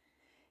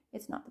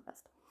 it's not the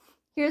best.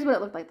 Here's what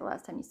it looked like the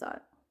last time you saw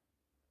it.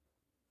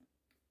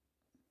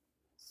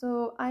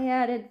 So I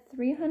added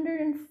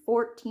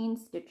 314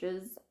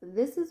 stitches.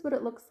 This is what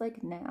it looks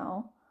like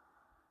now.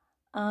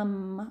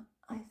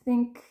 I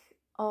think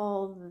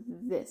all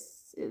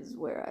this is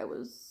where I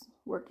was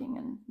working,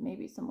 and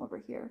maybe some over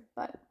here,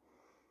 but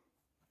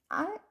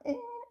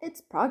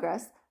it's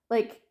progress.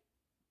 Like,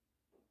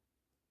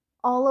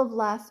 all of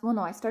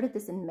I started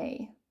this in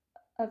May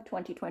of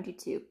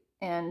 2022,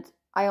 and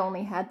I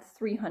only had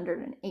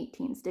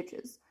 318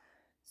 stitches.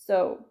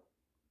 So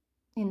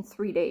in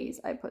 3 days,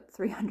 I put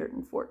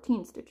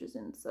 314 stitches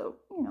in. So,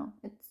 you know,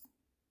 it's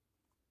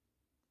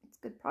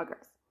good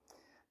progress.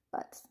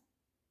 But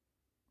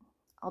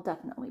I'll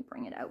definitely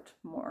bring it out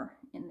more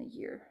in the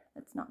year.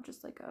 It's not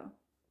just like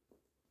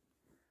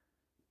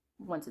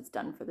once it's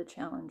done for the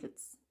challenge,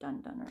 it's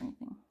done or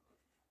anything.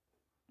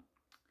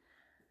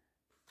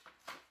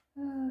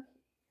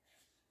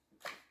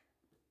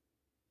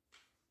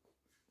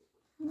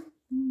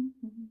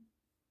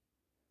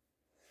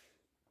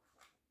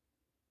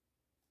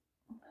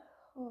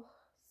 Oh,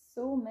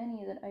 so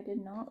many that I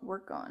did not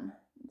work on.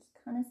 It's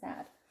kind of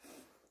sad.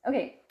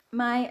 Okay,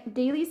 my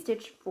daily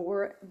stitch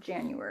for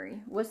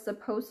January was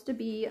supposed to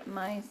be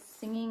my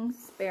Singing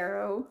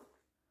Sparrow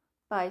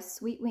by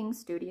Sweetwing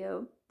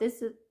Studio.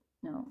 This is,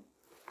 no,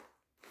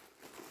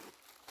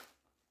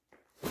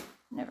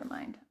 never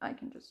mind. I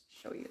can just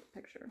show you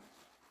the picture.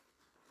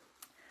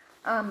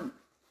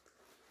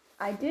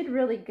 I did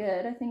really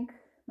good. I think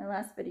my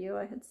last video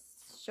I had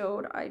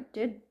showed I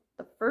did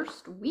the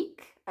first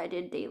week. I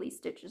did daily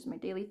stitches, my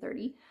daily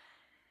 30.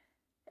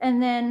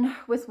 And then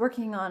with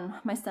working on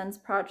my son's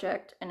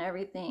project and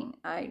everything,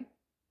 I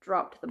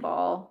dropped the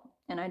ball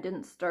and I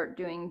didn't start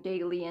doing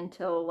daily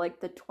until like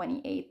the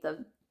 28th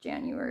of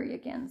January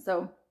again.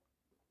 So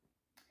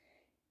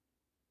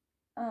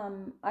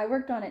I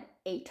worked on it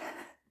eight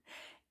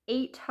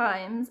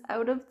times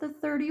out of the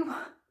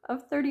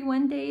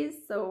 31 days,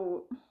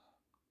 so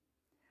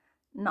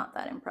not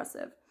that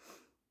impressive.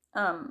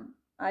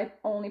 I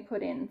only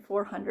put in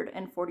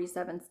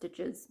 447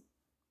 stitches,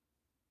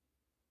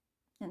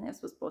 and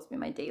this was supposed to be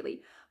my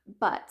daily,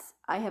 but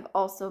I have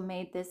also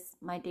made this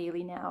my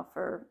daily now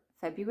for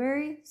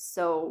February,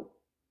 so,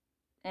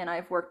 and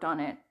I've worked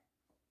on it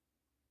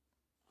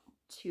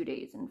 2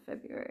 days in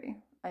February.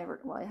 I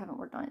haven't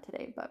worked on it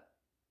today, but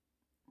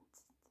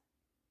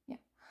yeah,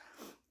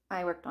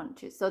 I worked on it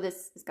too. So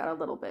this has got a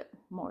little bit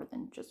more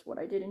than just what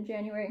I did in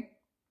January.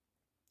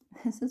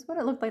 This is what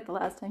it looked like the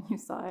last time you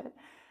saw it.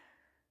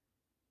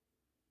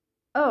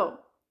 Oh,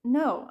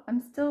 no,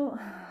 I'm still,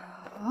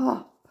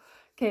 oh.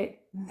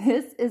 Okay,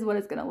 this is what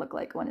it's going to look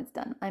like when it's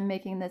done. I'm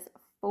making this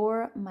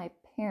for my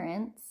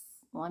parents.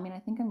 Well, I mean, I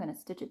think I'm going to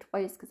stitch it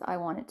twice because I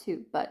want it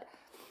too, but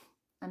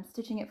I'm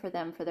stitching it for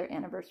them for their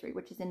anniversary,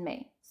 which is in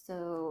May.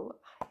 So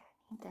I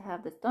need to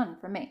have this done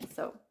for May.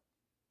 So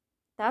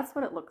that's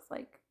what it looks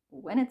like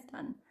when it's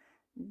done.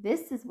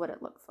 This is what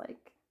it looks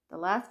like the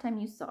last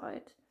time you saw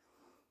it.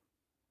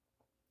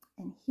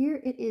 And here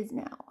it is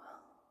now.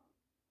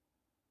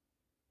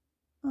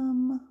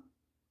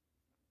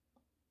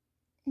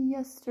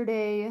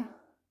 Yesterday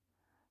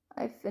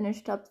I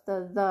finished up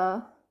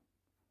the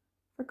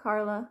for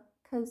Karla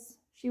because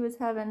she was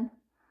having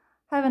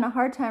a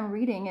hard time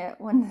reading it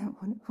when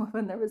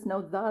there was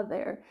no the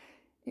there.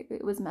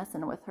 It was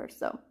messing with her,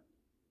 so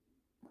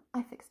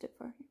I fixed it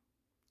for her.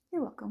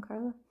 You're welcome,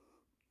 Karla.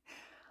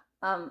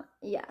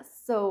 Yeah,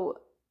 so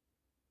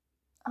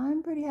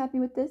I'm pretty happy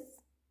with this.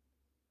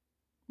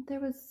 There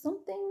was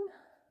something,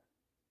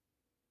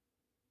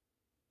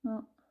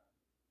 well,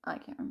 I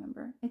can't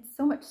remember. It's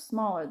so much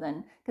smaller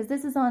than, because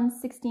this is on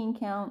 16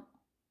 count,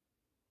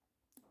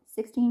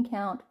 16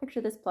 count.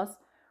 Picture this plus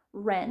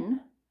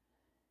Ren.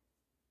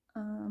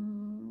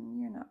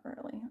 You're not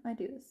really. I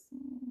do this.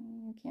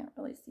 You can't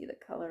really see the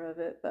color of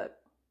it,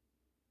 but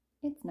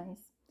it's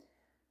nice.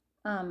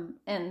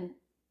 And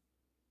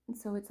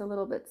so it's a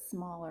little bit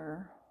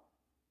smaller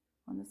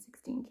on the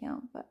 16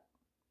 count, but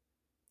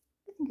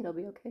I think it'll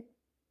be okay.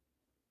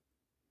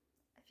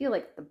 I feel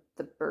like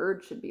the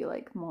bird should be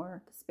like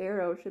more, the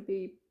sparrow should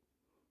be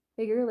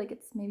bigger, like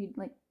it's maybe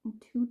like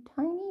too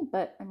tiny,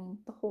 but I mean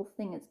the whole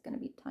thing is going to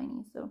be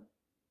tiny, so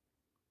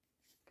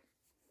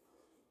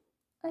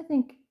I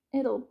think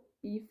it'll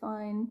be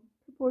fine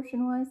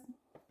proportion wise.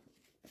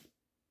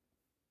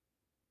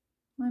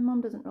 My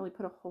mom doesn't really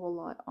put a whole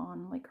lot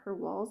on like her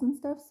walls and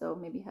stuff, so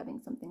maybe having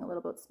something a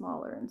little bit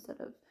smaller instead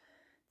of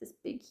this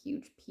big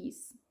huge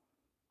piece,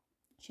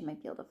 she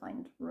might be able to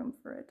find room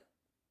for it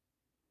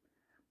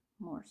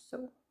more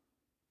so.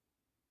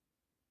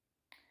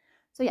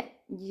 So yeah,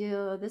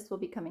 this will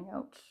be coming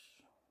out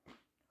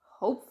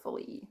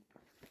hopefully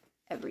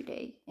every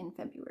day in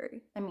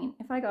February. I mean,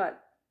 if I got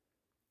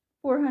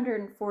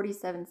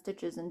 447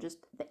 stitches in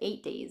just the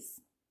 8 days,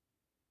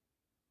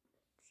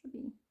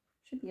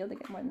 should be able to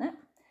get more than that.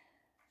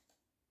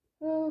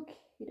 Okay,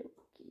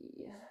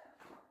 dokie.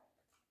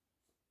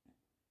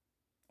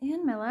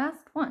 And my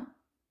last one.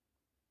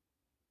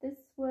 This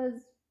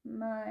was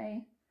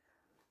my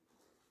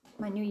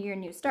New Year,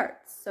 New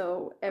Starts.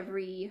 So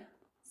every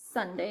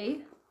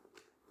Sunday,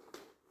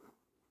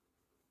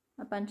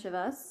 a bunch of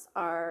us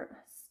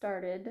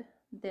started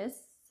this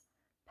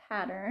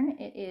pattern.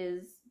 It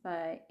is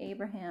by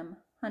Abraham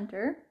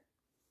Hunter.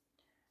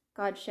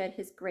 God Shed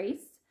His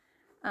Grace.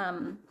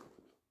 Yeah,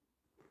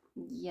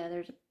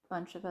 there's a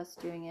bunch of us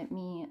doing it.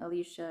 Me,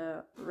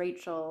 Alicia,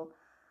 Rachel,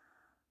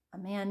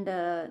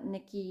 Amanda,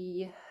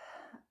 Nikki,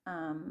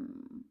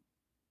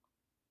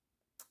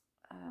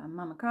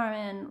 Mama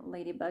Carmen,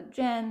 Ladybug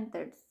Jen.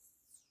 There's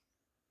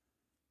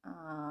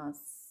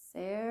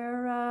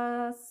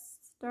Sarah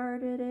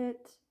started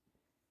it.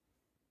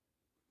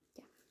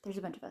 Yeah, there's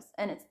a bunch of us,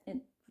 and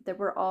there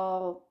were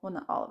all, well,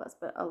 not all of us,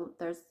 but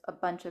there's a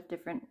bunch of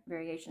different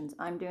variations.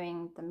 I'm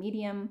doing the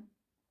medium,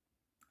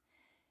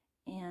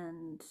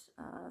 and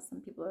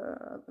some people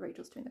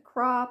Rachel's doing the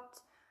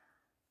cropped.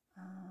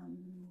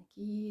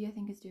 Nikki, I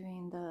think, is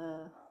doing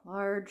the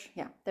large.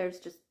 Yeah, there's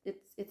just,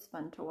 it's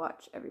fun to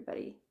watch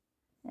everybody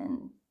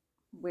and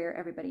where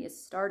everybody is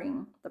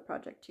starting the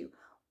project to.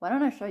 Why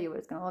don't I show you what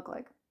it's going to look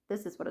like?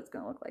 This is what it's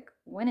going to look like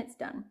when it's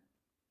done.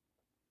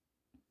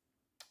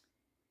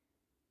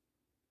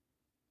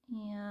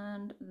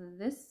 And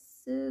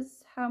this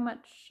is how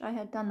much I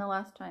had done the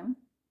last time.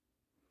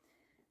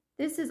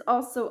 This is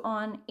also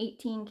on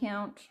 18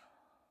 count,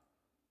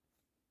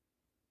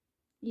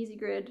 easy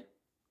grid.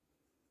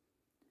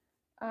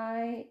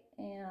 I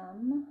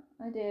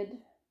did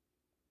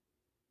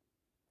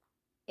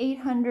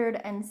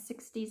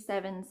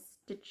 867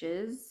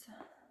 stitches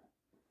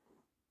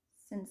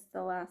since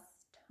the last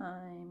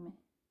time.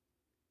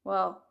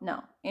 Well,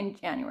 no, in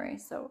January,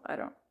 so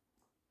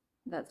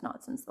that's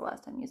not since the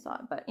last time you saw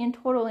it, but in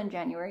total in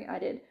January, I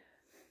did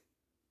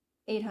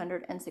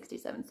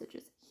 867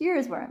 stitches. Here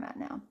is where I'm at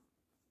now.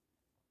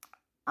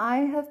 I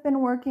have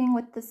been working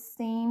with the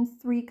same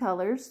 3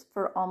 colors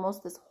for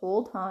almost this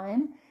whole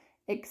time,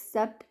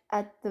 except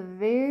at the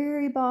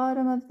very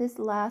bottom of this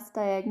last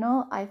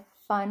diagonal, I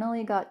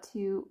finally got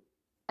to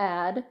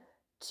add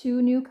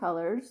 2 new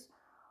colors.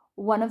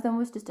 One of them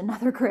was just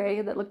another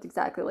gray that looked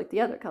exactly like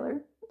the other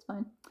color. It's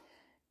fine.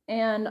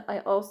 And I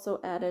also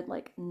added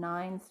like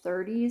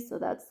 930s, so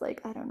that's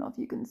like, I don't know if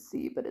you can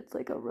see, but it's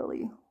like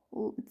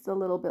it's a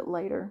little bit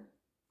lighter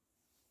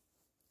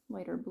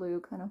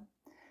blue kind of.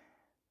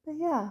 But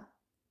yeah,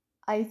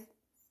 I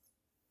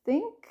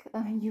think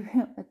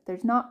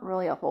there's not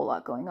really a whole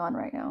lot going on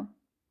right now.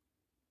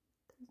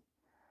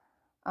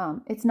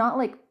 It's not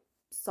like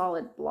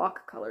solid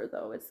block color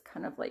though. It's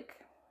kind of like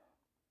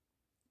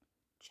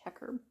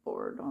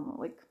checkerboard, almost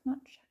like, not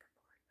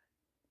checkerboard,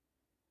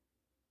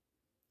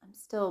 but I'm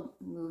still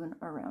moving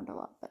around a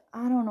lot, but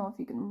I don't know if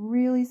you can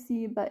really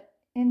see, but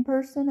in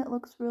person it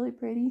looks really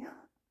pretty.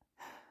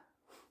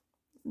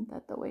 Isn't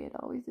that the way it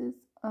always is?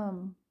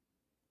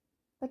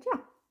 But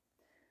yeah,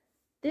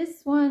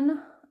 this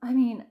one, I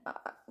mean,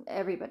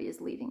 everybody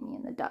is leaving me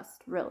in the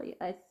dust, really.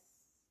 I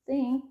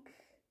think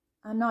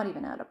I'm not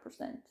even at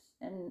 1%,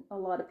 and a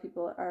lot of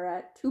people are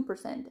at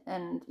 2%,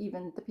 and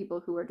even the people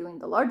who are doing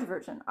the large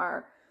version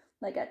are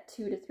like at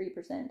 2 to 3%.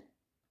 It's fine.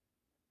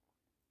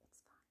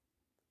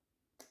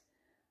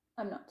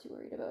 I'm not too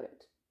worried about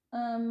it.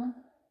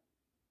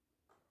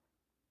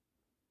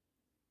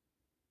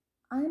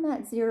 I'm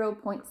at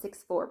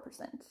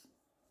 0.64%.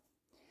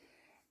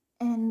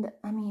 And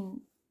I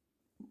mean,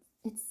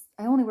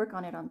 I've only worked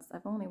on it on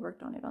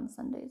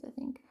Sundays, I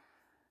think.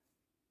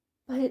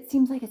 But it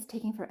seems like it's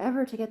taking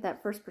forever to get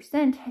that first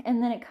 %.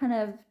 And then it kind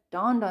of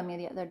dawned on me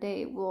the other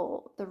day,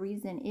 well, the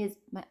reason is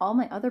all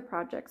my other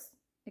projects,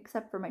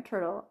 except for my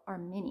turtle, are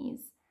minis.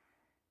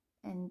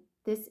 And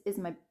this is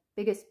my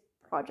biggest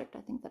project,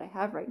 I think, that I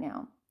have right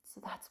now.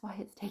 So that's why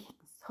it's taking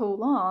so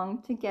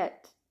long to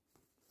get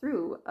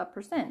through a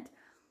percent.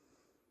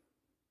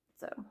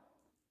 So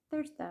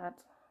there's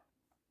that.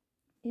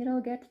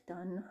 It'll get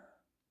done.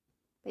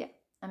 But yeah,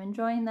 I'm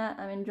enjoying that.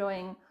 I'm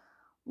enjoying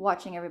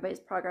watching everybody's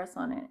progress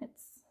on it.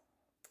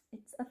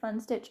 It's a fun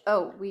stitch.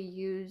 Oh, we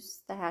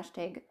use the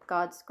hashtag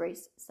God's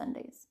Grace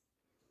Sundays.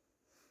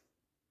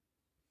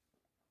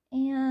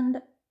 And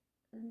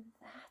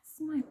that's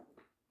my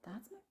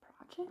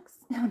projects.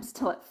 I'm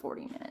still at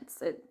 40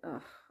 minutes.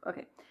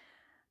 Okay.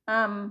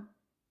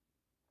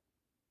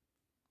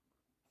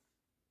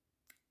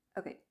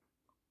 Okay.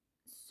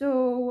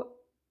 So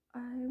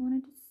I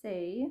wanted to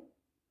say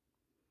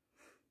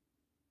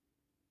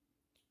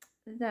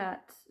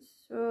that,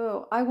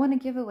 so I won a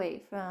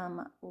giveaway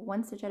from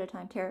One Stitch at a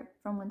Time, Tara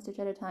from One Stitch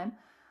at a Time.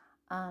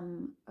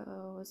 It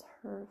was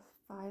her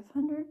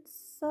 500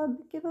 sub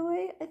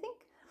giveaway, I think.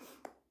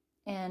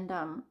 And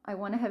I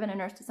won a Heaven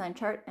and Earth design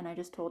chart, and I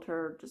just told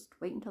her just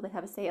wait until they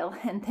have a sale.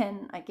 And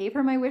then I gave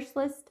her my wish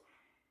list,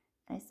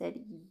 and I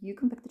said, you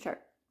can pick the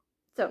chart.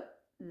 So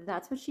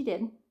that's what she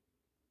did.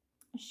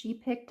 She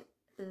picked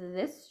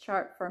this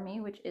chart for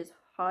me, which is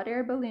Hot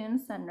Air Balloon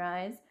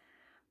Sunrise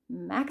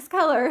Max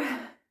Color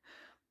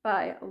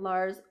by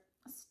Lars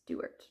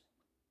Stewart.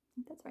 I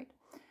think that's right.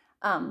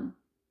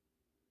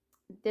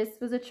 This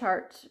was a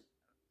chart.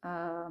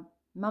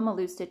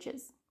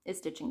 Mamaloustitches is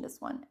stitching this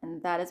one,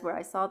 and that is where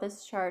I saw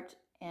this chart,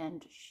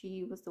 and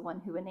she was the one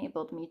who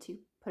enabled me to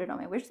put it on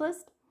my wish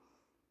list.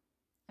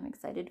 I'm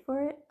excited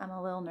for it. I'm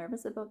a little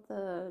nervous about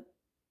the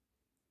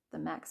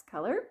max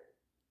color,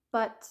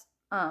 but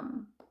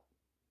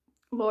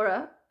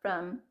Laura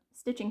from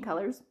Stitching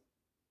Colors,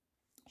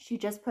 she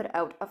just put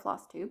out a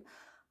Flosstube.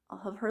 I'll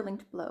have her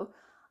linked below.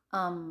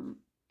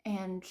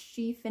 And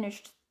she's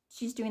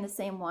doing the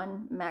same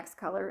one, max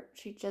color.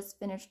 She just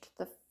finished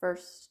the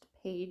first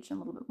page and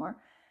a little bit more.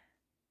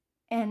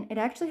 And it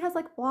actually has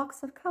like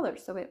blocks of color,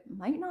 so it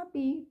might not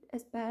be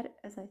as bad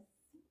as I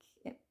think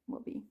it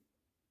will be.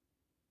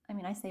 I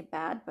mean, I say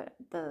bad, but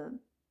the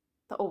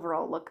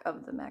overall look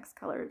of the max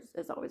colors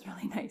is always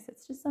really nice.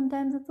 It's just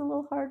sometimes it's a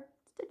little hard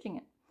stitching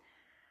it.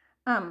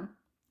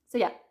 So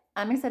yeah,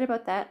 I'm excited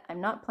about that.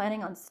 I'm not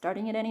planning on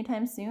starting it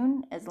anytime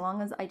soon. As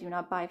long as I do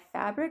not buy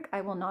fabric,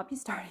 I will not be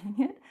starting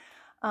it.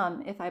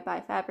 If I buy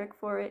fabric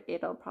for it,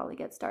 it'll probably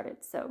get started.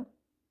 So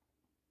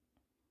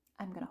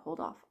I'm going to hold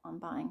off on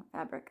buying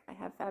fabric.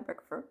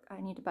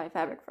 I need to buy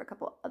fabric for a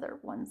couple other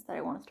ones that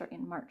I want to start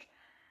in March.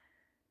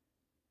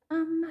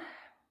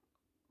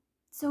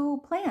 So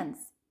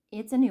plans.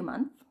 It's a new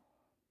month.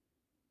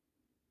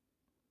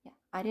 Yeah,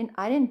 I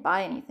didn't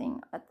buy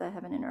anything at the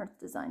Heaven and Earth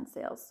design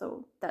sale,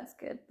 so that's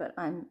good. But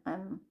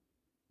I'm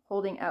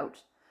holding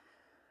out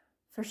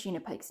for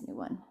Sheena Pike's new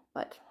one.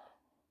 But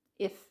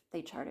if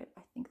they chart it,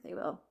 I think they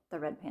will. The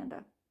red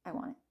panda. I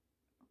want it.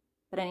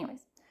 But anyways,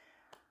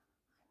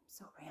 I'm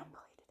so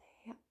rambly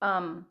today.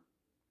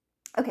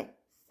 Okay,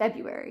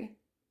 February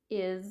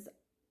is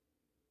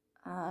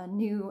a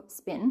new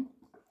spin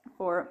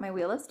for my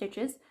Wheel of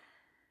Stitches.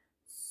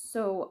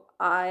 So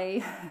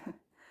I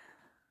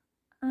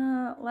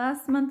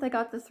last month I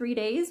got the 3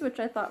 days,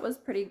 which I thought was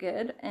pretty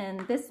good,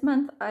 and this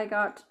month I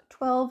got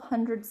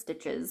 1,200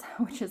 stitches,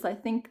 which is I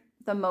think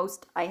the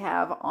most I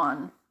have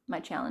on my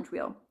challenge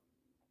wheel.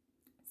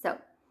 So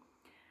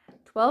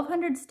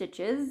 1,200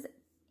 stitches,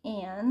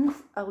 and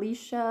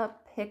Alicia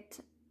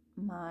picked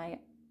my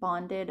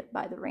Bonded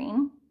by the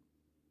Rain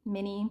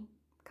mini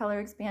color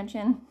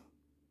expansion.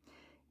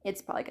 It's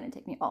probably going to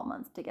take me all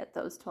month to get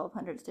those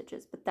 1,200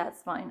 stitches, but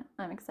that's fine.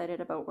 I'm excited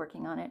about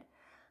working on it.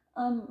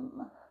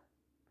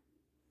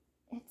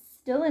 It's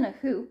still in a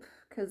hoop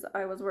because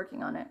I was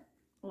working on it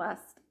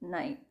last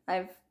night.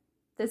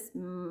 This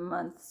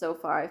month so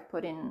far, I've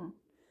put in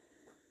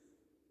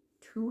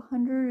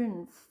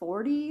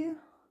 240,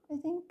 I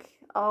think.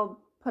 I'll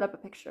put up a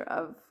picture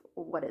of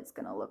what it's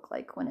going to look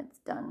like when it's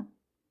done.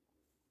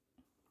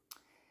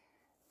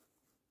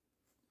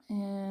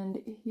 And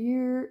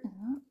here,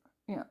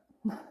 yeah.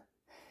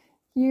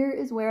 Here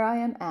is where I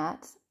am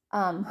at.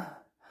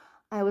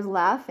 I was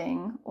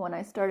laughing when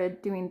I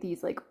started doing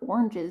these like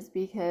oranges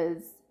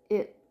because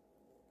it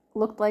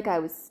looked like I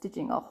was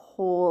stitching a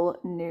whole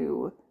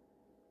new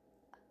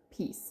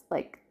piece.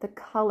 Like the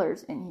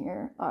colors in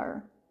here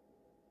are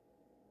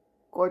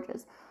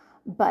gorgeous,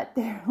 but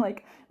they're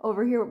like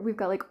over here we've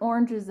got like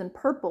oranges and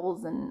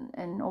purples,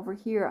 and over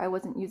here I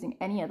wasn't using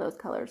any of those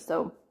colors.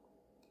 So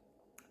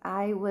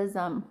I was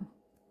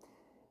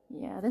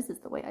yeah, this is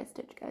the way I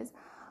stitch, guys.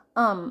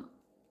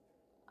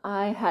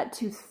 I had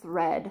to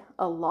thread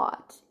a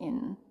lot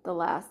in the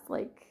last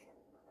like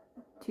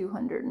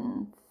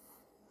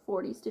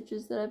 240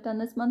 stitches that I've done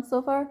this month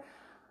so far.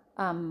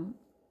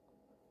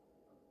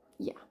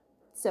 Yeah,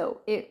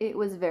 so it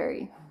was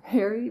very,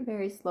 very,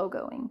 very slow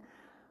going,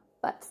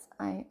 but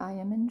I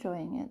am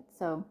enjoying it.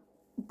 So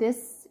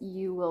this,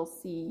 you will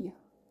see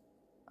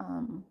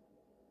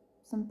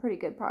some pretty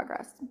good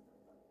progress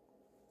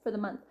for the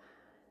month.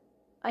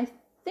 I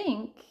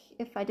think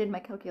if I did my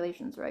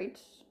calculations right,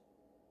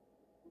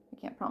 I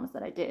can't promise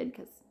that I did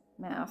because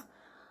math,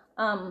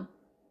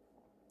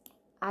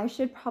 I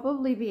should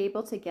probably be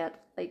able to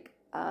get like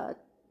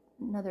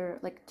another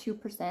like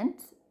 2%.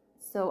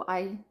 So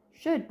I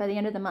should, by the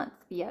end of the month,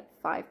 be at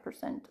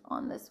 5%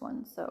 on this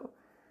one. So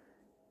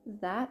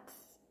that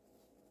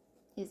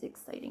is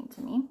exciting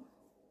to me.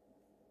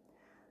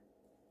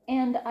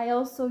 And I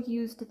also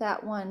used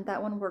that one.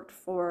 That one worked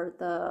for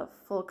the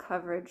full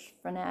coverage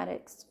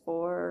fanatics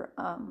for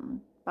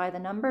by the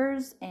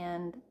numbers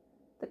and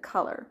the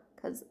color,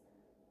 because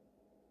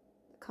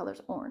the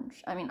color's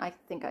orange. I mean, I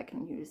think I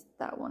can use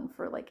that one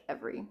for like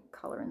every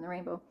color in the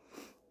rainbow.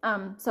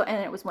 So,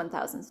 and it was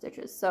 1,000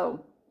 stitches.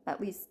 So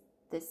at least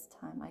this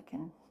time I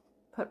can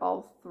put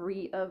all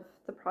 3 of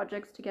the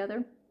projects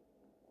together.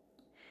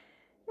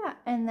 Yeah,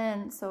 and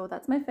then, so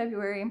that's my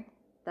February.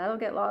 That'll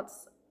get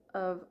lots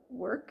of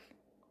work.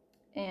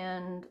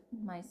 And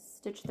my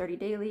Stitch 30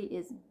 Daily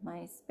is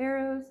my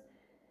sparrows.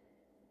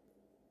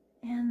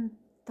 And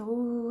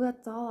though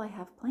that's all I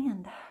have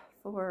planned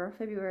for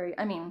February.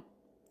 I mean,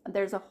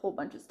 there's a whole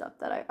bunch of stuff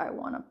that I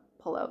want to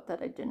pull out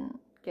that I didn't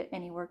get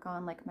any work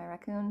on, like my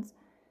raccoons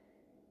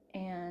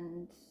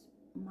and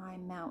my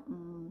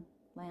mountain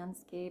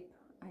landscape.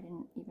 I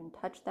didn't even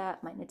touch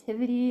that. My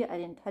nativity, I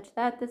didn't touch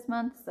that this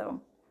month.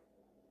 So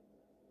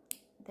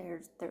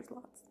there's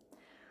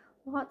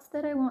lots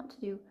that I want to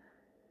do.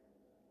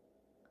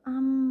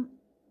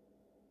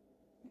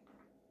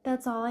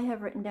 That's all I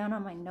have written down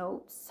on my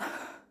notes.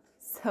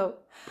 So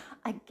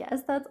I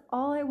guess that's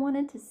all I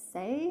wanted to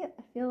say.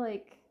 I feel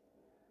like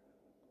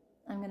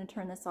I'm going to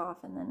turn this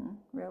off and then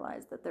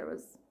realize that there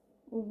was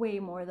way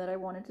more that I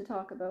wanted to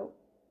talk about.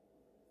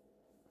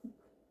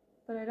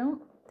 But I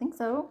don't think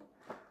so.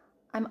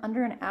 I'm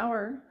under an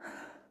hour.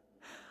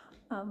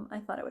 I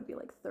thought it would be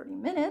like 30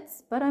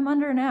 minutes, but I'm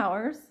under an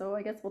hour, so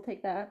I guess we'll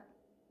take that.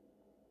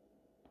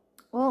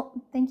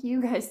 Well, thank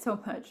you guys so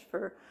much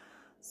for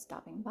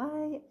stopping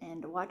by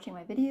and watching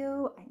my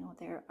video. I know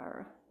there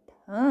are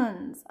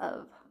tons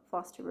of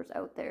flosstubers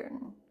out there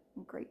and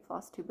great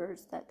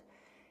flosstubers that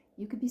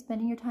you could be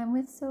spending your time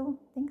with, so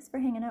thanks for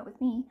hanging out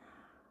with me.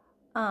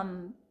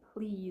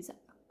 Please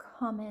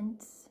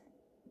comment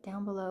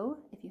down below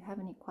if you have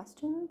any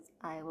questions.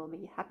 I will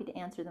be happy to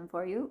answer them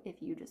for you.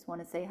 If you just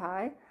want to say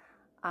hi,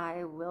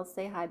 I will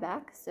say hi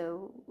back.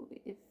 So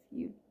if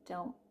you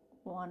don't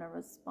want a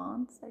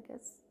response, I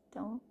guess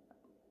don't,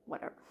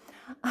 whatever.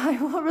 I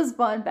will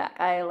respond back.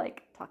 I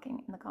like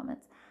talking in the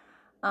comments.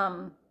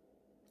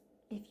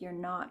 If you're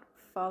not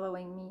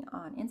following me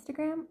on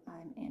Instagram,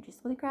 I'm Angie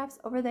Slowly Crafts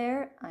over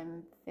there.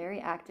 I'm very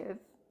active.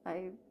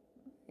 I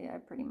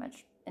pretty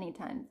much,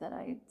 anytime that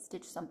I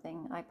stitch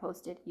something, I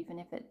post it, even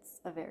if it's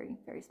a very,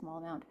 very small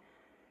amount.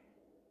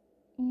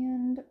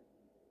 And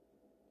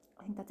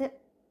I think that's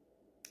it.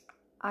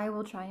 I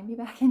will try and be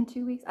back in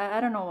 2 weeks. I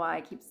don't know why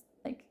I keep,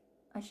 like,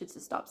 I should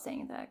just stop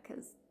saying that,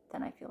 because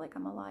then I feel like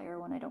I'm a liar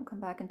when I don't come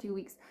back in 2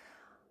 weeks.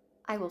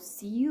 I will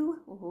see you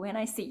when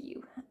I see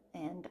you.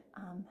 And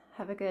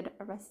have a good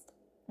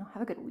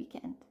have a good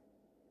weekend.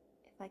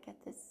 If I get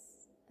this,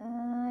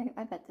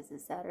 I bet this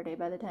is Saturday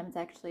by the time it's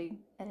actually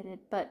edited.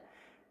 But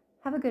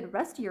have a good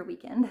rest of your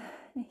weekend,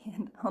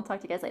 and I'll talk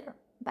to you guys later.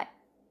 Bye.